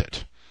with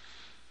it.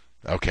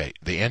 Okay,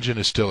 the engine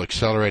is still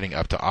accelerating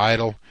up to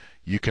idle.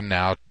 You can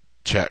now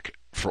check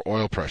for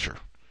oil pressure.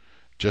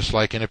 Just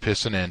like in a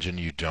piston engine,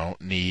 you don't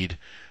need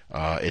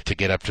it to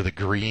get up to the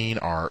green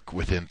arc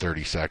within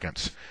 30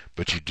 seconds,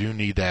 but you do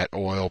need that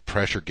oil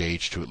pressure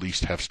gauge to at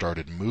least have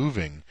started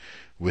moving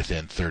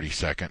within 30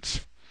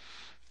 seconds.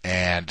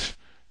 And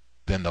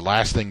then the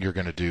last thing you're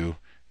going to do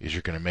is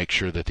you're going to make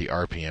sure that the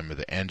RPM of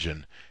the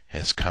engine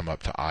has come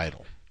up to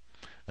idle.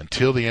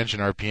 Until the engine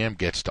RPM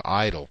gets to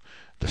idle,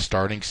 the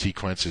starting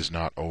sequence is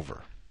not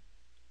over.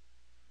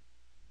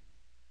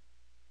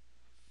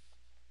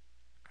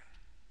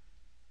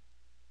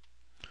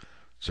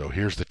 So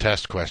here's the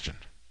test question.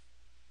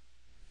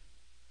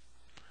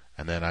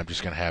 And then I'm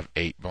just going to have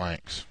 8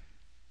 blanks.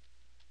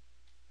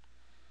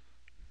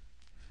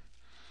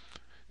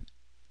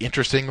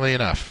 Interestingly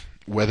enough,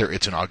 whether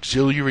it's an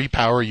auxiliary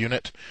power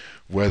unit,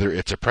 whether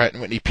it's a Pratt &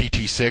 Whitney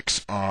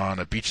PT6 on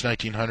a Beech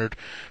 1900,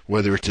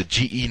 whether it's a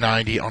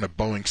GE90 on a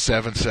Boeing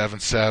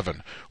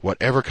 777,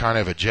 whatever kind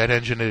of a jet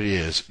engine it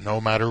is,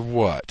 no matter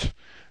what,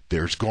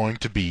 there's going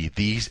to be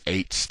these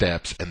 8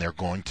 steps, and they're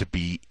going to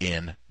be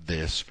in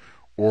this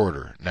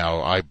order.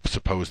 Now, I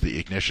suppose the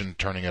ignition,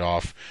 turning it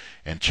off,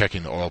 and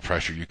checking the oil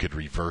pressure, you could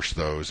reverse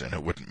those, and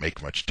it wouldn't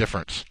make much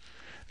difference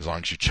as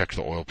long as you check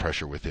the oil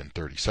pressure within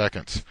 30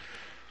 seconds.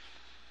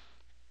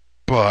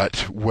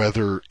 But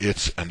whether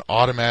it's an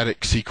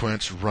automatic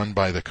sequence run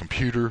by the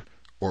computer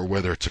or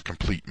whether it's a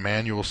complete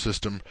manual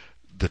system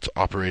that's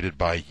operated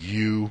by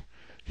you,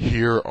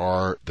 here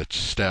are the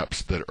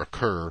steps that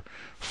occur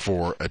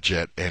for a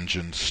jet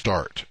engine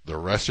start. The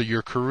rest of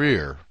your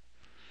career,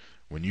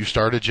 when you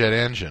start a jet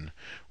engine,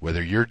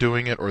 whether you're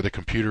doing it or the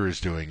computer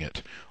is doing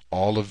it,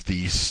 all of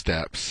these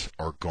steps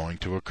are going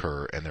to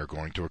occur, and they're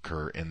going to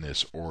occur in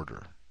this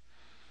order.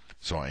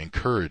 So I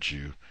encourage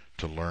you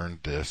to learn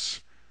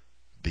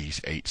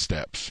these 8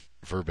 steps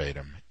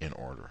verbatim in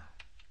order.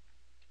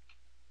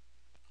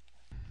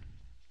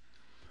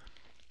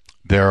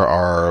 There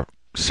are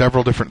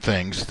several different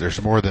things.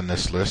 There's more than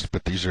this list,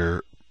 but these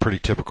are pretty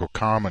typical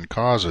common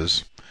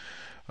causes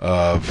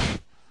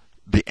of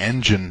the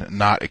engine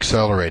not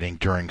accelerating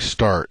during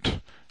start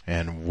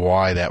and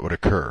why that would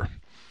occur.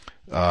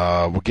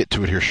 We'll get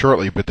to it here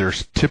shortly, but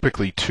there's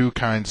typically 2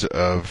 kinds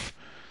of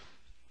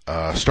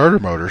starter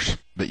motors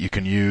that you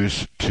can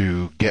use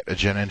to get a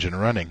jet engine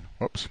running.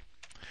 Whoops.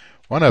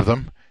 One of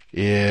them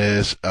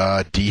is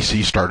a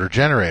DC starter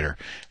generator,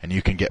 and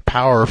you can get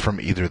power from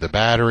either the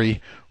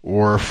battery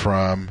or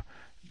from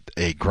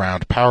a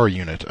ground power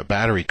unit, a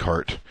battery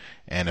cart.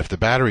 And if the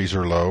batteries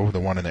are low,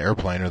 the one in the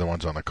airplane or the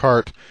ones on the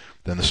cart,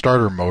 then the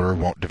starter motor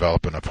won't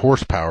develop enough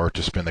horsepower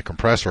to spin the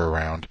compressor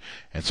around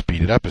and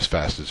speed it up as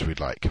fast as we'd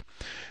like.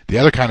 The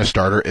other kind of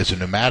starter is a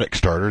pneumatic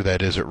starter,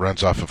 that is, it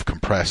runs off of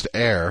compressed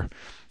air.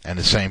 And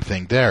the same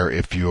thing there,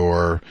 if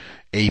your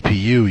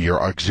APU,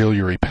 your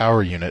auxiliary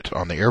power unit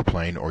on the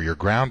airplane, or your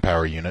ground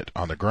power unit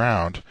on the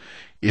ground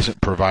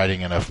isn't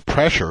providing enough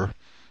pressure,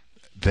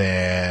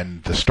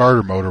 then the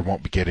starter motor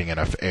won't be getting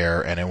enough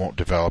air and it won't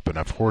develop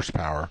enough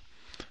horsepower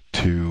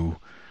to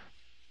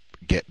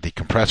get the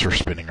compressor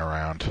spinning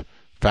around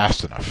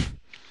fast enough.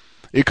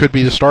 It could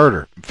be the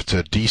starter. If it's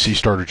a DC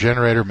starter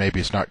generator, maybe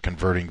it's not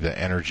converting the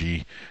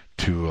energy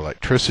to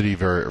electricity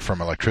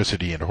from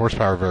electricity into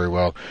horsepower very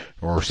well,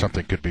 or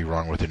something could be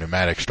wrong with the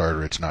pneumatic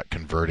starter. It's not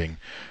converting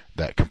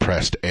that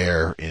compressed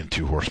air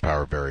into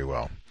horsepower very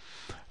well.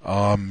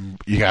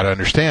 You got to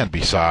understand,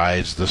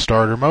 besides the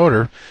starter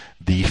motor,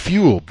 the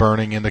fuel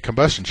burning in the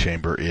combustion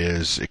chamber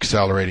is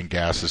accelerating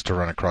gases to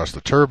run across the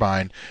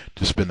turbine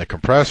to spin the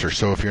compressor.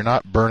 So if you're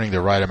not burning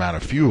the right amount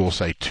of fuel,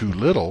 say too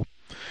little,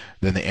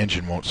 then the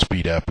engine won't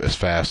speed up as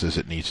fast as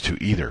it needs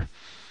to either.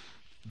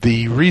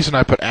 The reason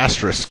I put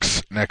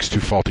asterisks next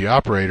to faulty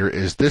operator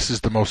is this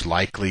is the most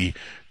likely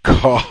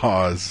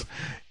cause,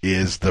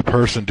 is the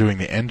person doing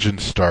the engine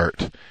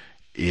start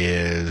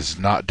is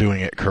not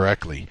doing it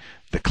correctly.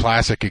 The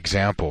classic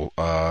example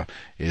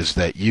is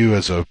that you,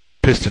 as a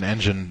piston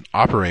engine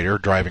operator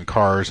driving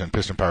cars and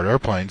piston-powered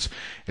airplanes,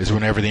 is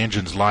whenever the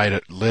engine's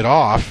lit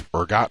off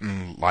or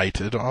gotten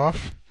lighted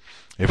off,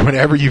 if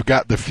whenever you've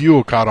got the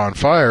fuel caught on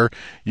fire,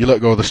 you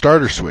let go of the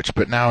starter switch.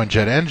 But now in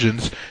jet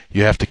engines,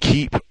 you have to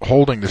keep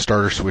holding the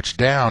starter switch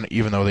down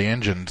even though the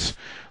engine's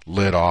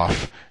lit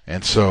off.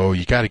 And so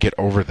you got to get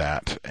over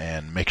that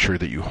and make sure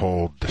that you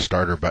hold the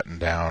starter button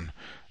down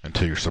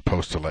until you're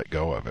supposed to let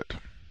go of it.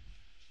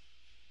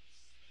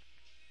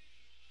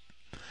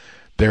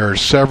 There are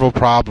several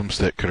problems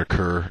that could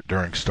occur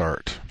during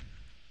start.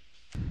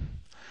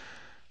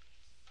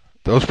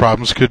 Those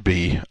problems could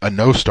be a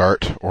no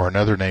start, or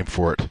another name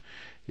for it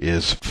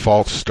is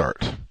false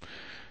start.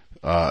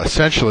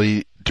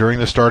 Essentially, during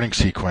the starting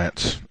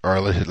sequence, or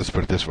let's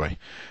put it this way,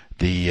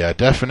 the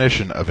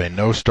definition of a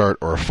no start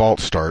or a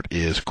false start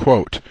is,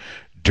 quote,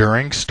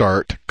 during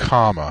start,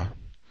 comma,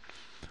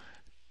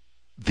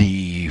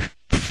 the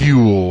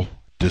fuel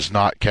does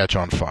not catch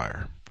on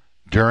fire.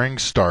 During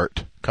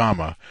start,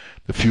 comma,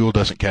 the fuel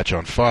doesn't catch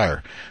on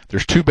fire.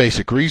 There's two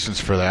basic reasons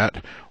for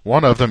that.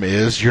 One of them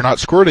is you're not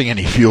squirting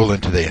any fuel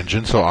into the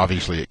engine, so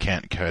obviously it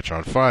can't catch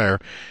on fire.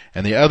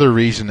 And the other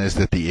reason is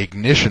that the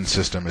ignition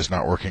system is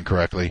not working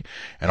correctly,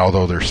 and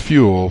although there's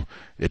fuel,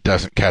 it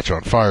doesn't catch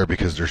on fire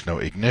because there's no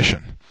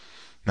ignition.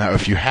 Now,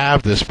 if you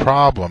have this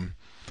problem,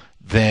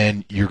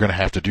 then you're going to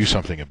have to do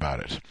something about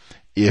it.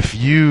 If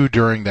you,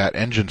 during that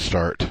engine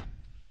start,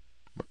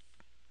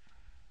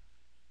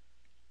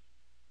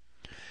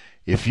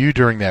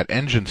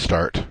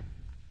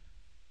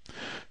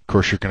 of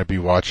course, you're going to be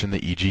watching the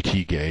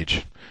EGT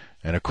gauge,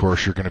 and of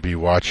course, you're going to be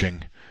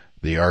watching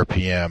the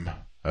RPM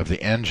of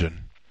the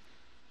engine.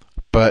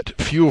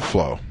 But fuel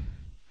flow.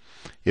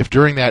 If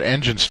during that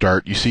engine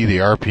start you see the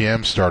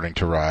RPM starting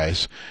to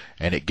rise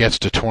and it gets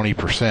to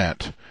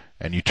 20%,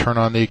 and you turn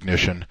on the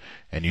ignition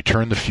and you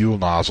turn the fuel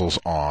nozzles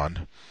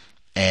on,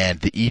 and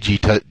the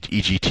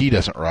EGT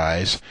doesn't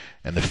rise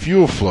and the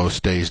fuel flow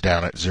stays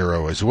down at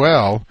 0 as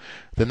well,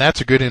 then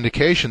that's a good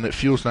indication that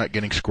fuel's not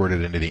getting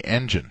squirted into the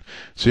engine.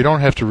 So you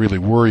don't have to really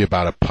worry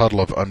about a puddle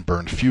of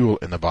unburned fuel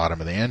in the bottom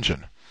of the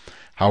engine.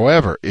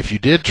 However, if you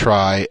did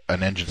try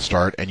an engine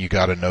start and you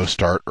got a no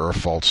start or a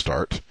false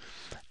start,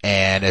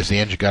 and as the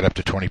engine got up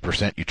to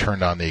 20%, you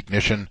turned on the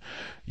ignition,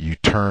 you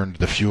turned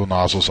the fuel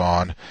nozzles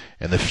on,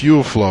 and the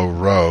fuel flow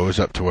rose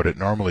up to what it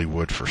normally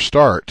would for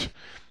start,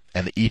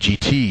 and the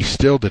EGT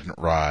still didn't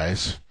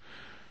rise,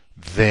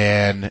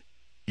 then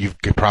you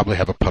could probably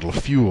have a puddle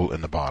of fuel in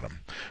the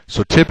bottom.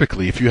 So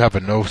typically, if you have a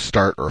no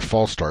start or a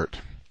false start,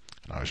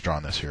 and I was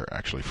drawing this here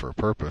actually for a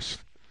purpose,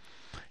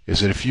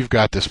 is that if you've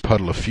got this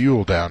puddle of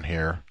fuel down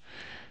here,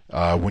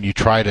 when you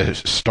try to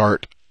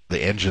start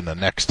the engine the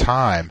next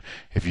time,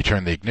 if you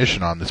turn the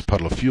ignition on, this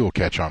puddle of fuel will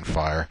catch on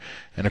fire.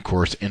 And of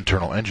course,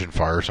 internal engine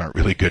fires aren't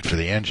really good for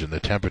the engine. The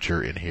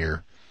temperature in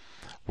here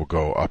will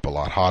go up a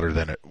lot hotter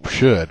than it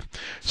should.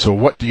 So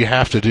what do you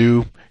have to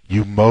do?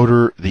 You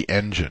motor the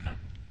engine.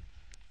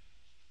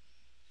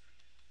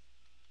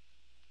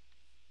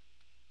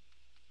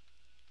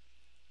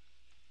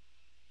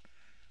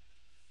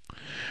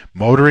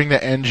 Motoring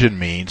the engine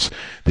means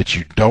that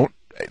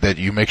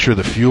you make sure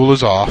the fuel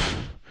is off,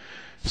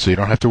 so you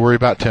don't have to worry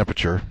about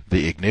temperature.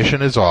 The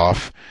ignition is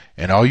off,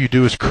 and all you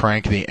do is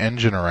crank the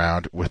engine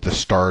around with the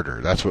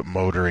starter. That's what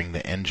motoring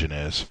the engine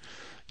is.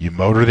 You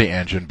motor the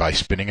engine by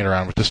spinning it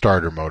around with the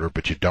starter motor,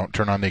 but you don't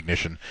turn on the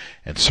ignition,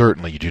 and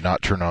certainly you do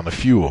not turn on the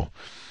fuel.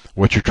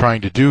 What you're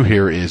trying to do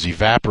here is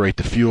evaporate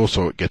the fuel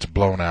so it gets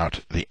blown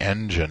out the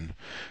engine,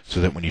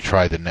 so that when you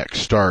try the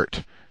next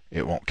start,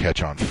 it won't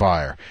catch on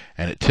fire.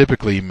 And it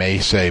typically may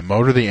say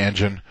motor the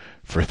engine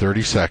for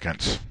 30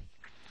 seconds,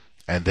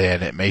 and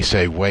then it may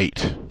say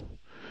wait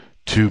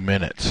 2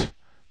 minutes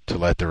to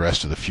let the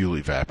rest of the fuel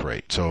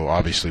evaporate. So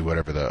obviously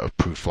whatever the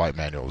approved flight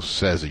manual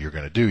says that you're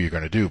going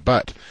to do.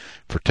 But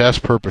for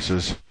test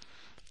purposes,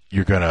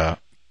 you're going to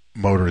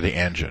motor the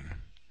engine.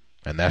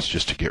 And that's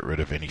just to get rid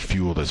of any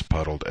fuel that's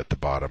puddled at the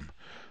bottom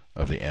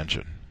of the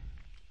engine.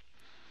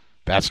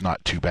 That's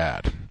not too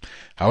bad.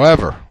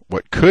 However,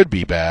 what could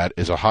be bad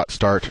is a hot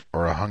start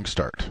or a hung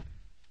start.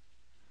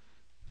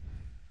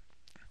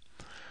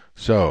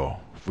 So,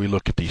 if we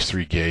look at these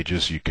three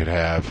gauges, you could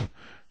have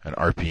an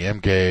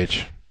RPM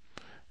gauge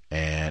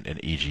and an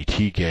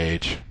EGT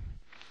gauge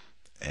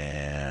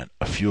and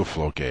a fuel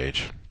flow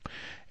gauge.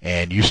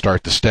 And you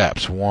start the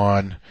steps.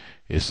 One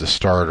is the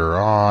starter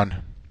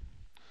on.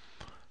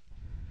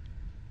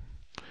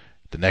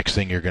 The next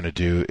thing you're going to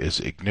do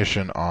is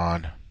ignition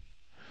on.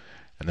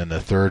 And then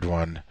the third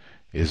one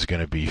is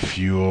going to be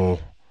fuel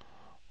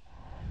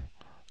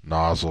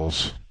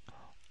nozzles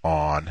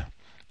on.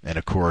 And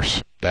of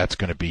course, that's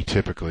going to be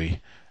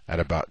typically at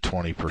about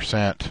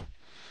 20%.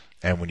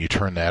 And when you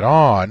turn that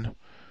on,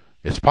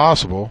 it's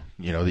possible,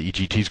 the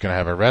EGT is going to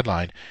have a red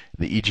line.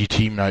 The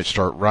EGT might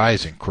start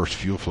rising. Of course,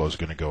 fuel flow is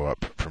going to go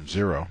up from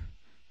 0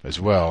 as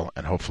well,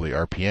 and hopefully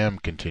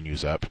RPM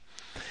continues up.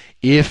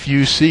 If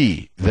you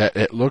see that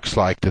it looks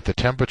like that the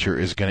temperature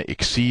is going to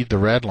exceed the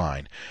red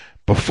line,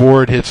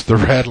 before it hits the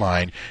red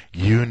line,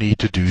 you need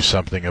to do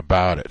something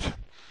about it.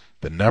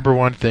 The number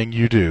one thing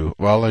you do,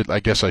 well, I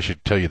guess I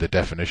should tell you the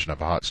definition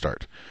of a hot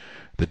start.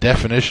 The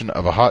definition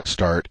of a hot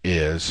start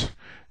is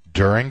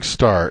during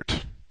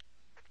start,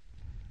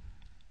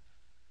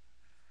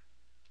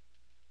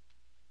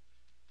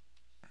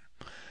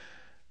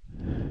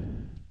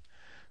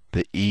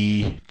 the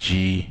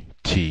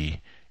EGT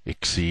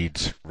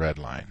exceeds red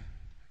line.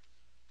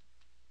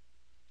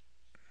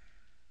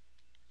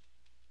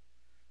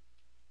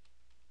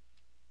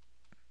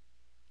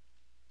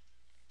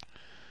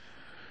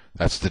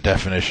 That's the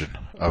definition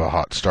of a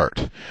hot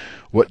start.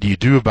 What do you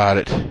do about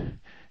it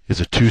is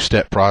a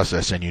two-step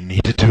process, and you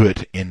need to do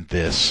it in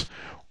this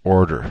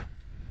order.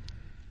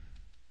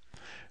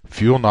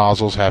 Fuel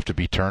nozzles have to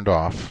be turned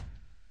off,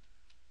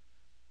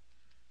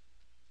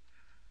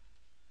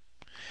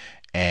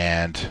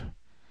 and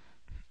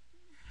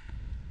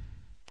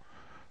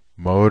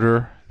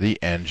motor the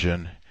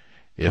engine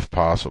if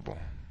possible.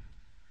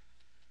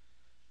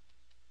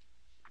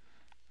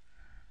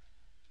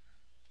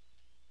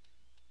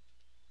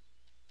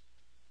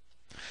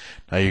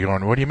 Now you're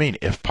going, what do you mean,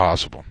 if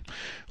possible?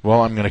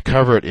 Well, I'm going to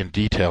cover it in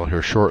detail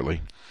here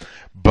shortly.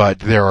 But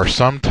there are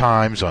some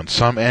times on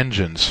some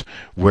engines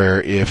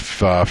where if,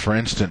 for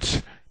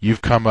instance,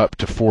 you've come up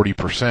to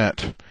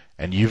 40%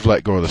 and you've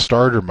let go of the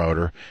starter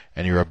motor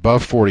and you're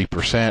above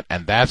 40%,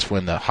 and that's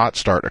when the hot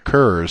start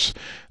occurs,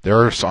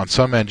 on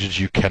some engines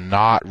you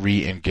cannot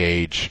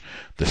re-engage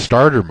the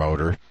starter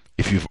motor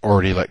if you've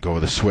already let go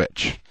of the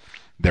switch.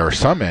 There are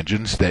some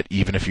engines that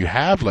even if you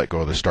have let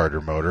go of the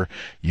starter motor,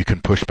 you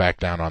can push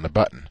back down on the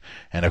button.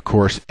 And of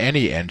course,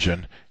 any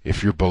engine,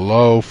 if you're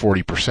below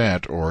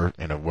 40%, or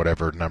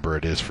whatever number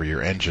it is for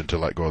your engine to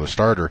let go of the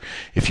starter,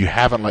 if you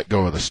haven't let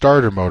go of the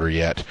starter motor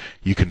yet,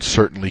 you can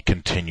certainly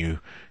continue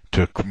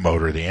to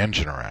motor the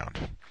engine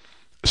around.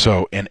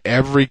 So in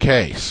every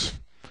case,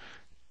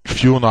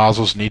 fuel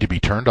nozzles need to be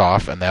turned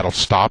off, and that'll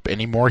stop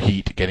any more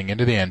heat getting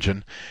into the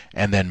engine.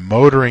 And then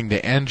motoring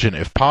the engine,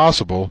 if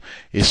possible,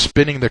 is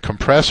spinning the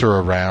compressor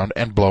around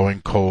and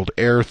blowing cold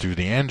air through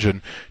the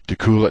engine to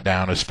cool it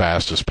down as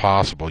fast as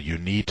possible. You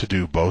need to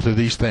do both of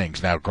these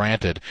things. Now,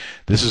 granted,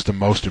 this is the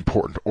most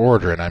important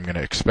order, and I'm going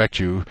to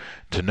expect you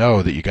to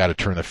know that you got to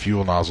turn the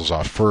fuel nozzles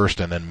off first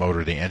and then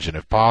motor the engine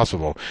if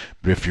possible.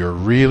 But if you're a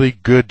really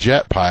good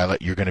jet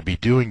pilot, you're going to be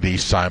doing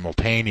these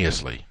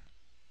simultaneously.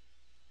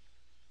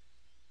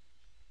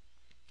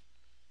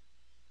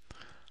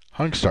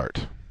 Hung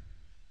start.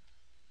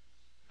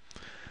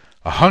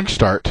 A hung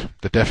start,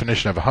 the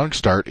definition of a hung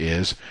start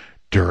is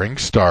during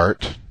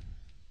start,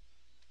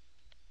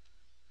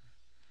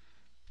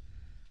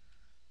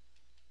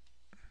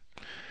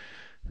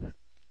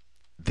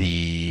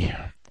 the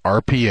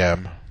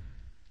RPM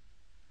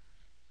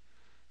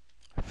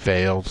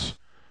fails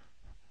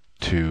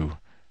to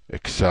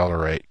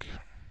accelerate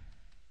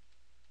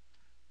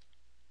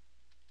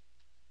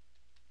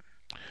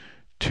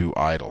to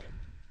idle.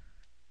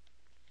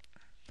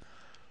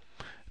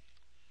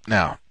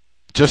 Now,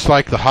 just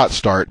like the hot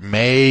start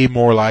may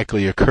more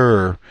likely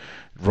occur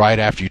right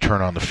after you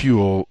turn on the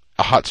fuel,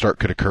 a hot start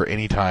could occur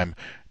anytime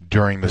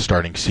during the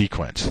starting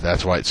sequence.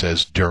 That's why it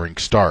says during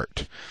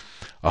start.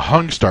 A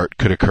hung start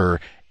could occur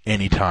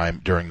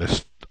anytime during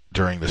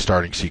the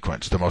starting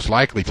sequence. The most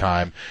likely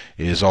time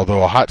is,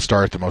 although a hot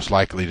start, the most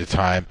likely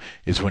time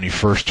is when you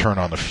first turn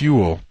on the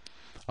fuel.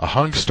 A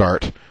hung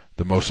start,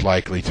 the most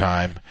likely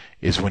time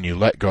is when you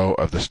let go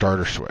of the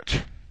starter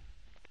switch.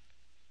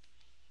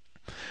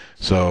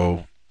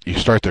 So you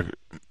start the,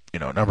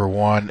 number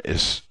one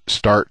is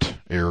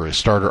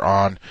starter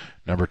on.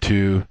 Number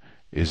two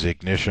is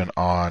ignition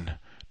on.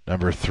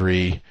 Number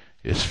three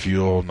is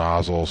fuel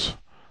nozzles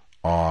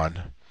on.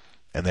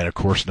 And then, of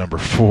course, number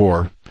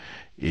four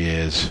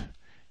is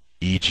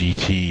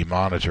EGT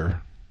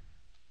monitor.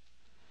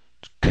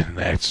 And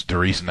that's the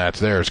reason that's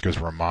there is because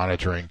we're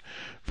monitoring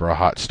for a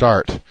hot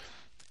start.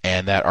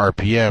 And that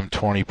RPM,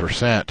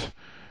 20%,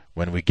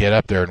 when we get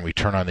up there and we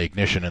turn on the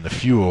ignition and the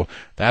fuel,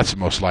 that's the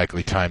most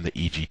likely time the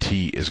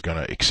EGT is going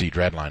to exceed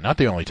redline. Not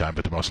the only time,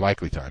 but the most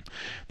likely time.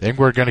 Then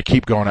we're going to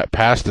keep going up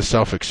past the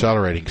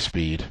self-accelerating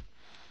speed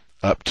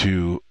up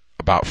to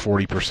about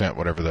 40%,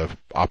 whatever the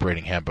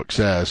operating handbook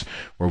says,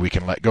 where we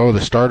can let go of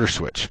the starter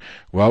switch.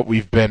 Well,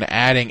 we've been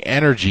adding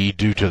energy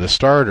due to the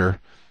starter,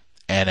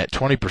 and at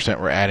 20%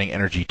 we're adding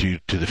energy due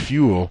to the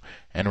fuel,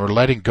 and we're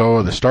letting go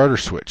of the starter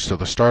switch, so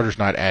the starter's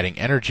not adding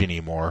energy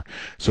anymore,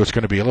 so it's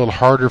going to be a little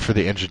harder for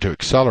the engine to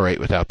accelerate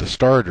without the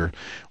starter,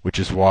 which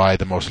is why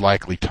the most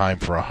likely time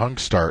for a hung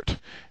start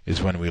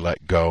is when we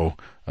let go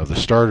of the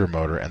starter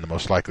motor, and the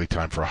most likely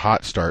time for a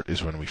hot start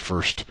is when we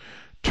first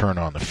turn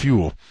on the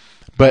fuel.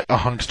 But a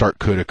hung start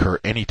could occur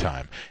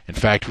anytime. In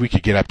fact, we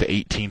could get up to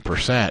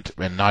 18%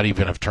 and not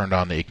even have turned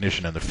on the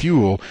ignition and the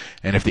fuel,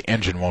 and if the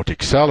engine won't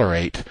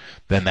accelerate,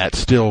 then that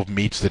still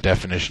meets the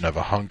definition of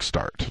a hung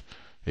start.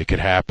 It could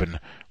happen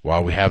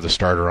while we have the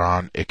starter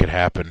on. It could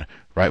happen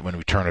right when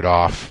we turn it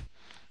off.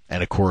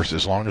 And, of course,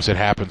 as long as it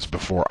happens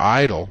before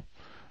idle,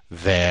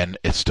 then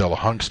it's still a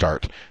hung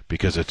start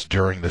because it's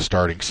during the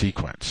starting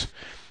sequence.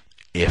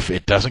 If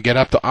it doesn't get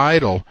up to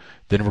idle,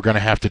 then we're going to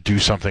have to do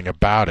something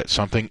about it.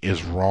 Something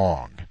is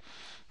wrong.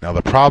 Now,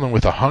 the problem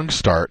with a hung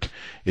start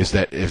is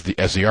that as the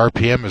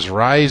RPM is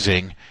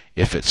rising,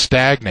 if it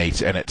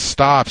stagnates and it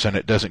stops and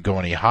it doesn't go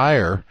any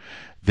higher,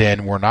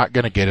 then we're not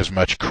going to get as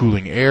much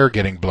cooling air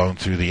getting blown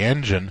through the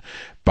engine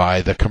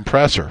by the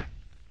compressor.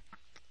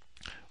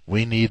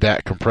 We need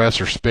that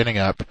compressor spinning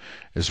up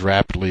as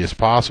rapidly as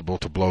possible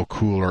to blow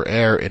cooler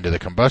air into the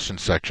combustion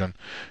section,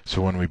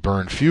 so when we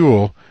burn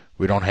fuel,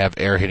 we don't have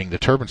air hitting the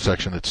turbine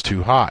section that's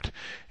too hot.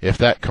 If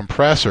that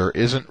compressor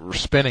isn't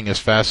spinning as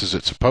fast as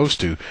it's supposed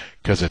to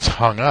because it's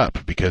hung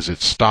up, because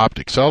it's stopped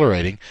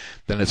accelerating,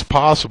 then it's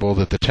possible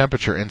that the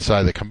temperature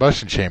inside the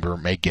combustion chamber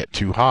may get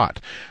too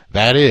hot.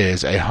 That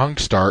is, a hung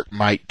start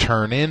might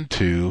turn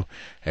into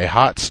a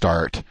hot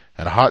start,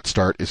 and a hot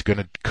start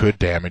could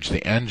damage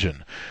the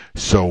engine.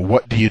 So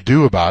what do you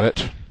do about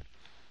it?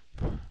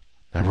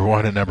 Number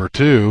one and number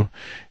two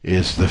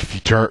is the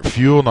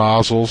fuel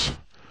nozzles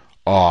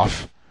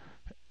off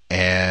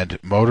and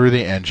motor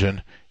the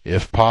engine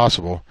if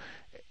possible.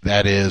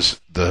 That is,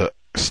 the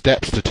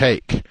steps to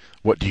take.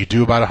 What do you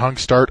do about a hung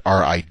start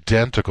are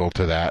identical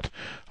to that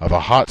of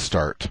a hot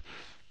start.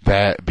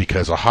 That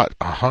because a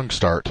hung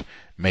start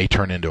may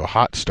turn into a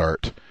hot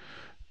start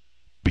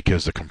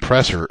because the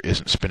compressor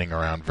isn't spinning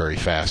around very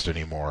fast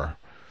anymore.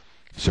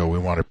 So we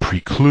want to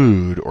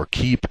preclude or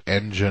keep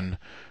engine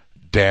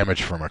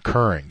damage from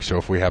occurring. So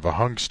if we have a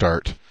hung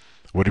start,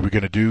 what are we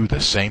going to do? The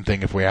same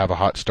thing if we have a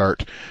hot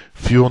start.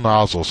 Fuel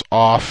nozzles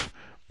off,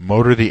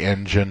 motor the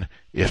engine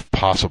if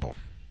possible.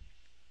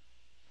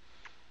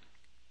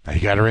 Now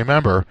you got to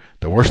remember,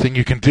 the worst thing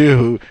you can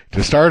do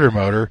to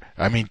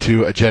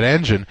to a jet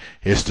engine,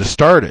 is to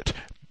start it.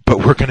 But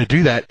we're going to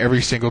do that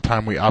every single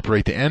time we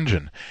operate the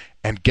engine.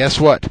 And guess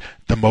what?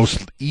 The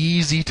most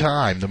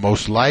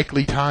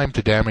likely time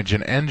to damage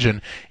an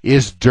engine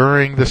is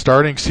during the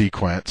starting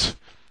sequence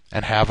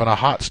and having a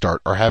hot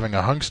start or having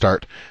a hung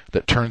start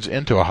that turns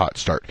into a hot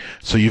start.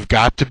 So you've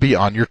got to be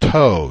on your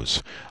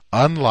toes.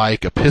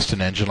 Unlike a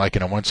piston engine like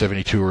in a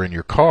 172 or in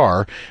your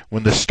car,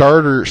 when the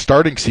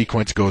starting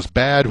sequence goes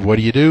bad, what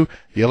do?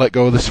 You let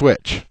go of the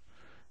switch.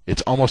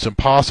 It's almost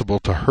impossible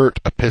to hurt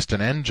a piston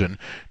engine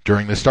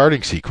during the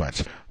starting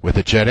sequence. With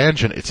a jet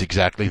engine, it's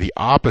exactly the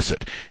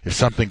opposite. If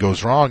something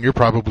goes wrong, you're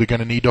probably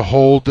going to need to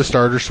hold the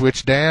starter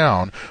switch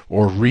down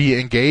or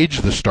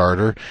re-engage the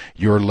starter.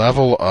 Your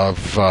level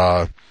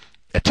of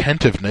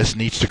attentiveness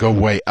needs to go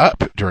way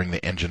up during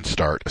the engine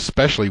start,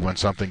 especially when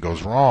something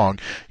goes wrong.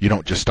 You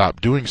don't just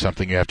stop doing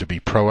something. You have to be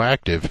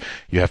proactive.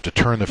 You have to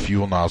turn the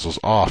fuel nozzles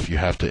off. You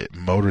have to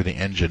motor the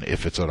engine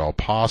if it's at all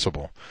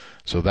possible.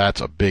 So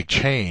that's a big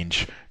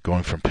change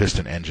going from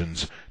piston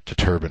engines to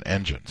turbine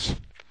engines.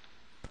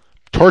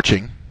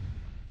 Torching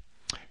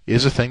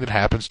is a thing that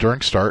happens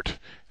during start,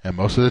 and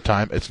most of the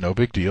time it's no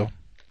big deal.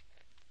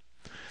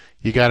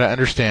 You got to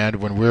understand,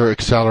 when we're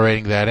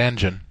accelerating that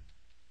engine,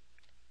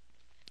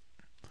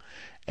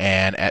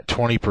 and at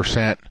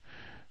 20%,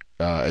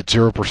 at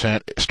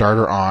 0%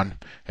 starter on,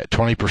 at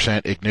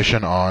 20%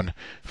 ignition on,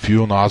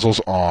 fuel nozzles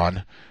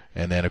on,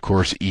 and then of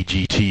course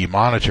EGT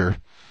monitor.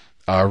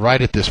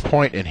 Right at this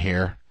point in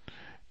here,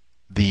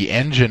 the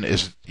engine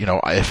is,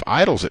 if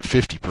idle's at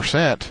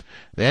 50%,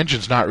 the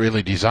engine's not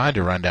really designed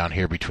to run down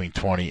here between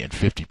 20 and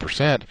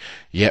 50%,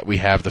 yet we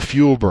have the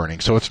fuel burning.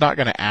 So it's not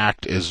going to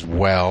act as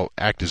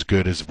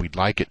good as we'd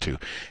like it to.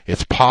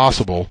 It's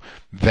possible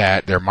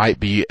that there might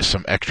be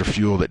some extra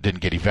fuel that didn't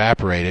get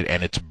evaporated,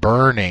 and it's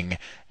burning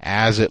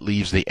as it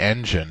leaves the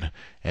engine,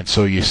 and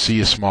so you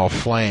see a small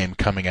flame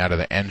coming out of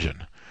the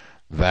engine.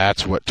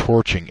 That's what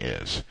torching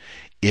is.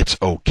 It's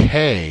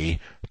okay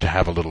to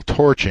have a little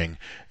torching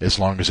as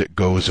long as it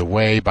goes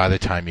away by the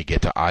time you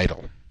get to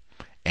idle.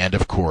 And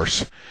of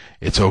course,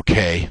 it's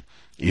okay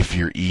if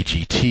your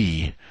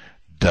EGT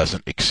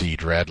doesn't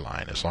exceed red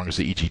line, as long as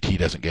the EGT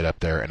doesn't get up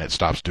there and it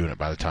stops doing it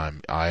by the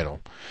time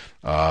idle.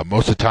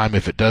 Most of the time,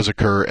 if it does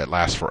occur, it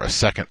lasts for a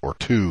second or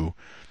two,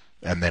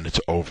 and then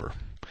it's over.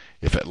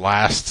 If it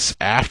lasts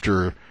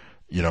after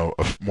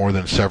more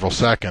than several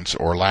seconds,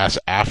 or lasts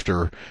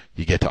after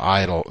you get to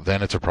idle,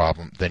 then it's a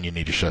problem. Then you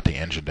need to shut the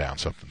engine down.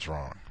 Something's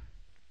wrong.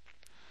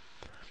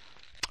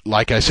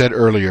 Like I said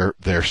earlier,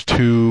 there's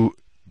two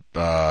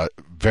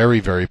very,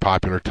 very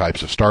popular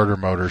types of starter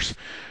motors.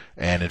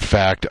 And in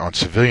fact, on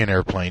civilian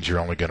airplanes, you're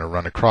only going to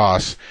run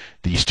across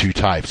these two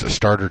types. A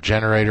starter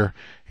generator,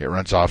 it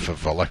runs off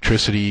of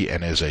electricity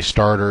and is a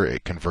starter.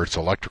 It converts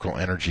electrical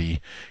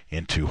energy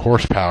into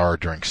horsepower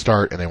during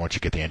start, and then once you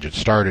get the engine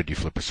started, you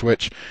flip a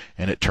switch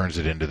and it turns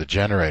it into the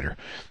generator.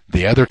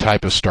 The other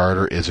type of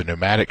starter is a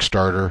pneumatic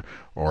starter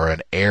or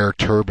an air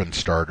turbine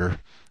starter,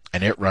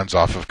 and it runs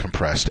off of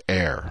compressed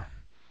air.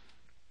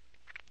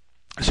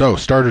 So,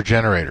 starter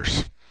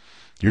generators.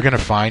 You're going to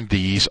find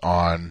these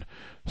on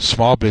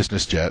small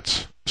business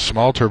jets,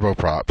 small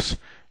turboprops,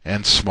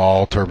 and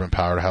small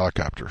turbine-powered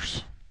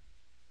helicopters.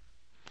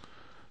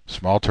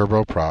 Small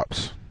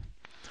turboprops,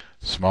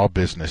 small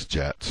business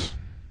jets,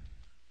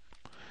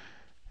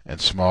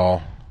 and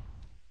small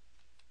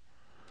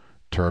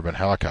turbine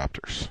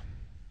helicopters.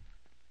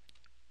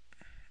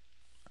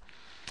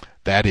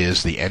 That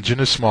is, the engine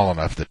is small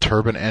enough, the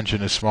turbine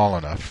engine is small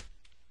enough,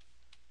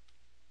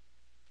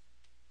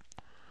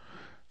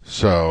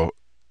 so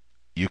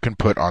you can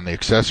put on the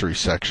accessory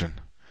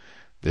section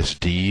this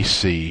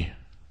DC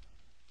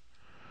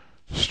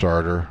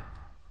starter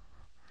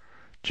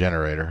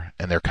generator,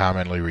 and they're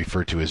commonly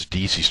referred to as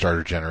DC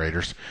starter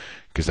generators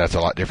because that's a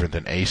lot different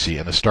than AC.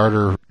 And the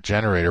starter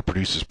generator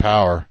produces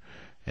power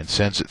and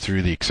sends it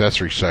through the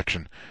accessory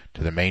section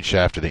to the main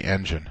shaft of the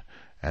engine,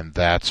 and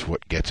that's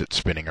what gets it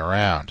spinning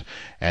around.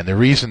 And the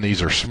reason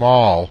these are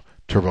small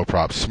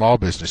turboprops, small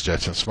business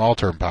jets, and small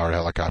turbine-powered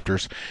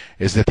helicopters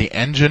is that the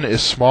engine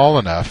is small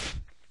enough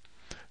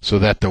so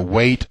that the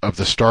weight of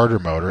the starter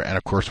motor, and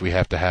of course we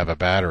have to have a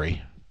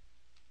battery,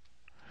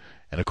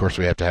 and of course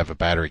we have to have a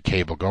battery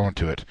cable going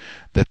to it,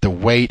 that the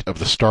weight of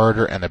the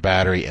starter and the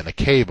battery and the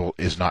cable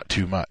is not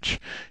too much.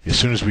 As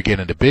soon as we get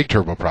into big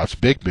turboprops,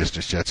 big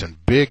business jets,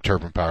 and big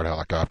turbine-powered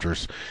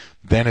helicopters,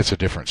 then it's a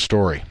different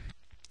story.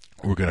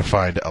 We're going to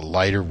find a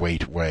lighter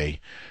weight way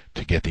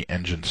to get the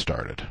engine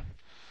started.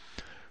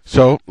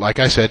 So, like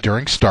I said,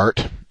 during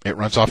start, it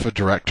runs off a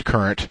direct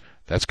current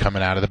that's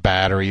coming out of the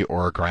battery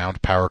or a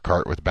ground power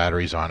cart with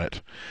batteries on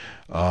it.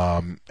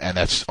 And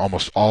that's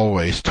almost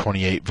always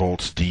 28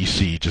 volts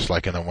DC, just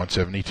like in the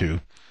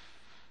 172.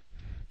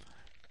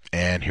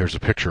 And here's a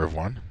picture of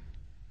one.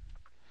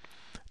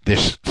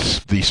 These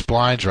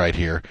splines right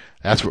here,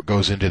 that's what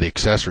goes into the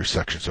accessory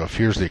section. So if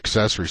here's the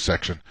accessory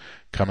section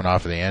coming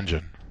off of the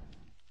engine,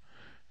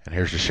 and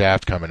here's the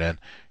shaft coming in,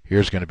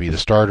 here's going to be the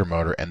starter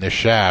motor, and this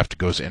shaft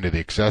goes into the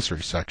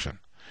accessory section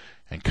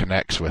and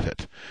connects with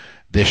it.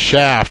 This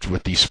shaft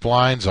with these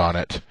splines on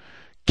it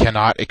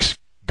cannot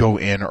go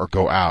in or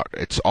go out.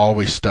 It's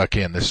always stuck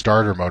in. The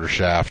starter motor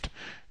shaft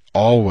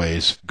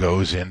always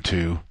goes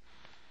into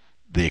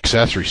the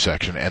accessory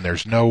section, and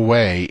there's no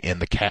way in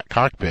the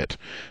cockpit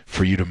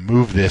for you to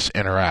move this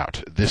in or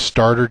out. This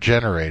starter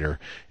generator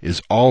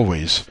is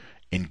always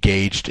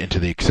engaged into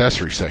the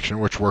accessory section,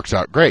 which works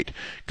out great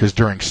because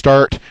during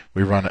start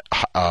we run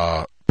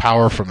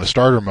power from the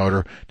starter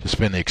motor to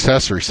spin the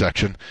accessory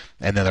section,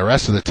 and then the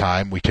rest of the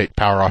time we take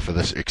power off of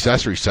this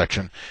accessory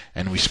section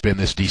and we spin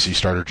this DC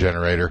starter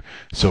generator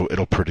so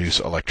it'll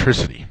produce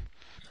electricity.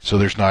 So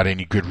there's not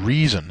any good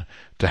reason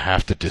to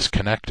have to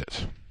disconnect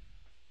it.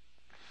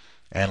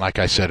 And like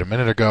I said a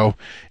minute ago,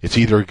 it's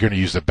either going to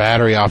use the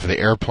battery off of the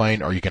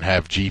airplane or you can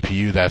have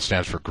GPU, that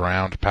stands for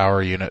ground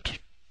power unit.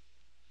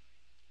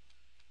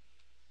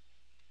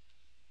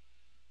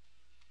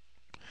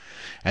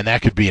 And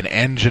that could be an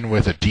engine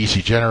with a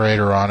DC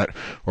generator on it,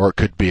 or it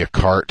could be a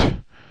cart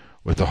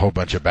with a whole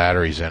bunch of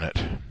batteries in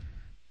it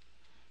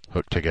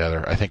hooked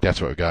together. I think that's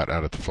what we got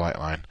out at the flight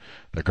line.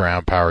 The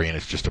ground power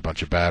unit is just a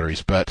bunch of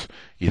batteries, but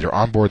either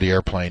on board the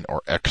airplane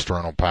or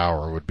external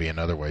power would be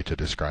another way to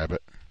describe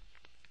it.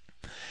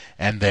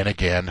 And then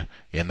again,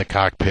 in the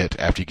cockpit,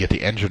 after you get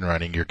the engine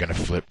running, you're going to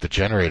flip the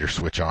generator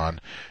switch on,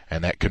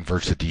 and that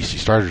converts the DC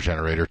starter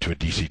generator to a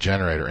DC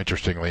generator.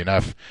 Interestingly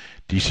enough,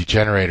 DC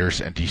generators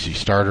and DC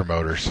starter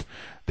motors,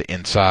 the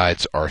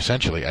insides are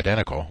essentially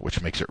identical,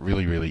 which makes it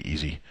really, really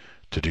easy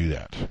to do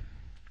that.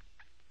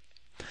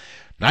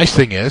 Nice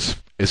thing is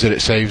that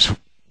it saves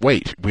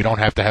weight. We don't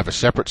have to have a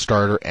separate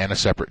starter and a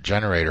separate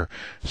generator,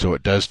 so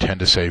it does tend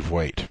to save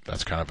weight.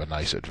 That's kind of a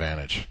nice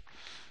advantage.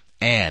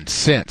 And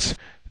since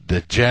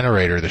the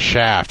generator, the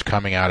shaft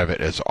coming out of it,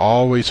 is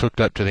always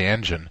hooked up to the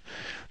engine,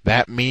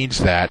 that means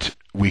that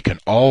we can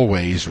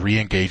always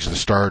re-engage the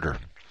starter.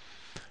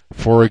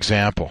 For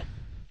example,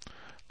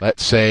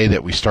 let's say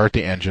that we start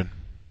the engine,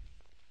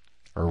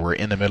 or we're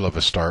in the middle of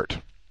a start,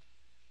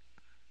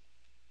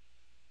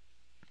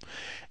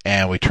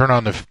 and we turn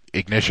on the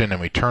ignition and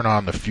we turn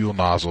on the fuel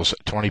nozzles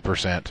at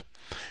 20%,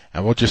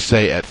 and we'll just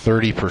say at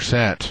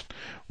 30%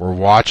 we're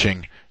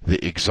watching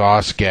the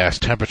exhaust gas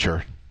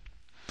temperature,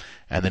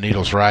 and the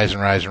needle's rising,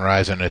 rising,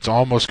 rising, and it's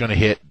almost going to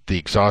hit the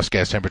exhaust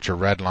gas temperature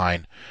red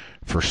line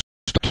for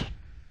start.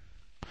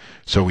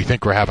 So we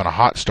think we're having a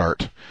hot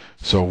start.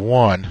 So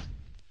 1,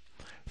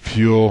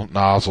 fuel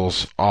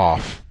nozzles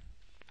off,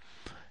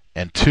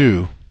 and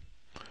 2,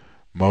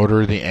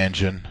 motor the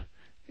engine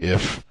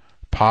if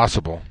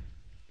possible.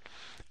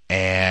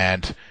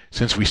 And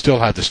since we still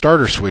have the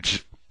starter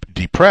switch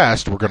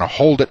depressed, we're going to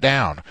hold it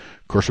down.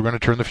 Of course, we're going to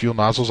turn the fuel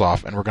nozzles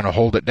off, and we're going to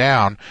hold it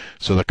down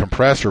so the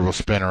compressor will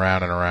spin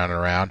around and around and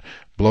around,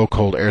 blow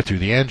cold air through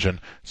the engine,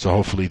 so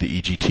hopefully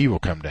the EGT will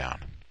come down.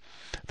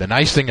 The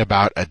nice thing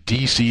about a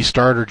DC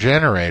starter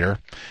generator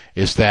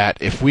is that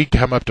if we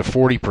come up to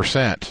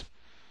 40%,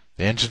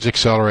 the engine's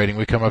accelerating,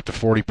 we come up to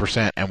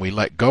 40%, and we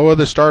let go of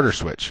the starter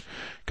switch,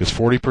 because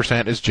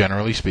 40% is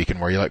generally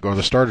speaking where you let go of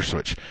the starter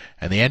switch,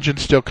 and the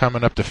engine's still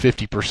coming up to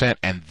 50%,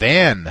 and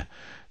then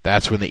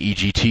that's when the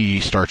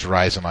EGT starts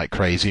rising like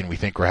crazy and we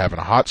think we're having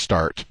a hot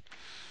start.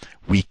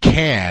 We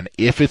can,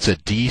 if it's a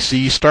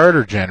DC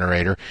starter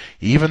generator,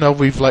 even though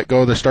we've let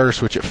go of the starter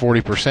switch at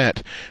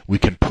 40%, we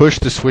can push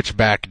the switch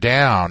back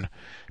down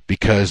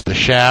because the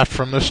shaft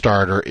from the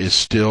starter is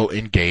still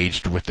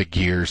engaged with the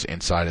gears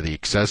inside of the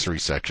accessory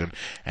section,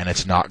 and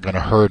it's not going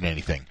to hurt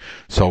anything.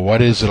 So what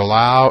does it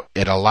allow?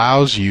 It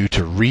allows you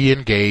to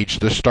re-engage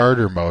the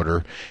starter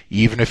motor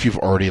even if you've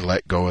already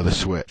let go of the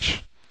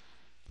switch.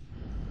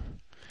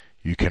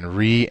 You can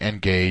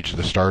re-engage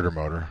the starter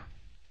motor.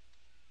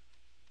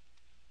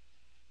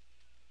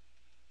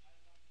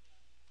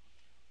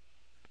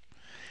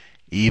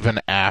 Even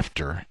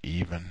after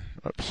you've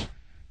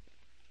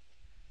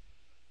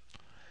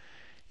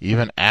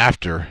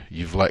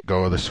let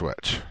go of the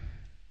switch.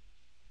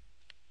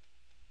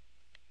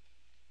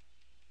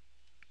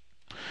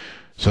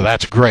 So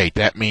that's great.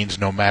 That means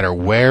no matter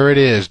where it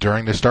is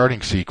during the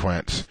starting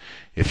sequence,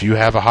 if you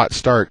have a hot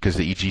start because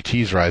the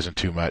EGT is rising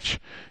too much,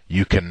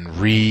 you can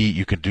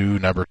do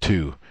number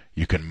 2.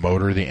 You can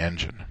motor the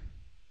engine.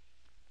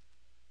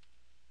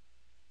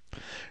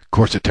 Of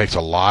course, it takes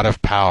a lot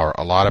of power.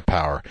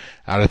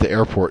 Out at the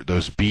airport,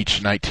 those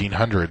Beech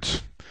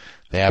 1900s,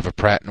 they have a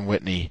Pratt &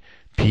 Whitney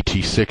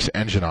PT6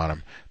 engine on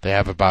them. They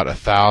have about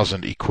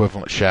 1,000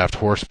 equivalent shaft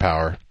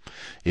horsepower.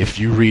 If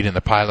you read in the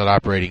Pilot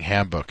Operating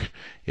Handbook,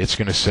 it's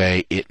going to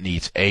say it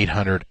needs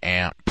 800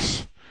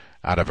 amps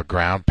out of a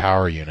ground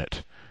power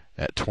unit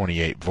at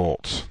 28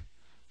 volts.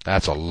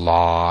 That's a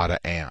lot of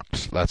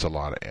amps.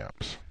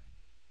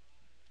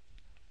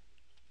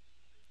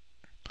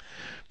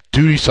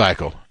 Duty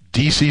cycle.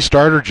 DC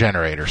starter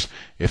generators.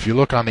 If you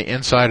look on the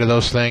inside of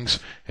those things,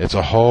 it's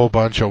a whole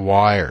bunch of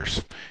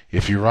wires.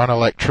 If you run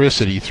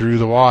electricity through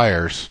the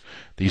wires,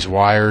 these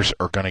wires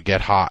are going to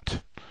get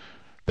hot.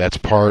 That's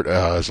part,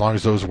 as long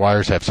as those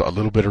wires have a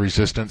little bit of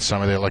resistance,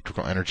 some of the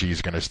electrical energy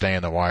is going to stay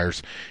in the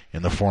wires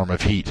in the form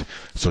of heat.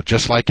 So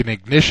just like an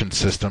ignition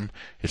system,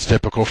 it's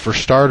typical for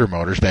starter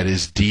motors, that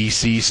is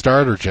DC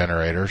starter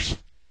generators,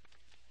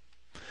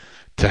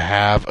 to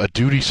have a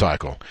duty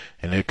cycle.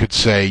 And it could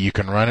say you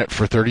can run it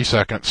for 30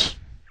 seconds,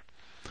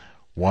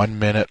 1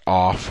 minute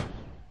off,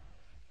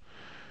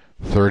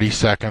 30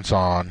 seconds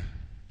on,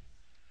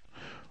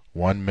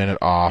 1 minute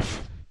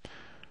off,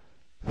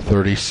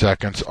 30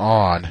 seconds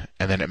on,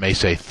 and then it may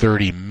say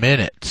 30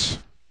 minutes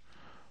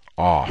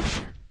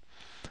off,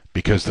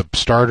 because the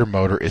starter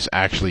motor is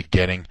actually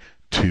getting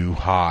too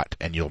hot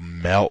and you'll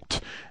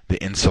melt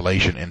the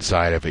insulation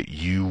inside of it.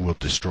 You will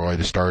destroy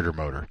the starter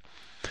motor.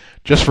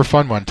 Just for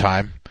fun, one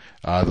time,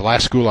 the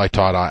last school I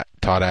taught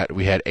at,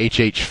 we had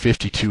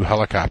HH-52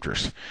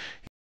 helicopters,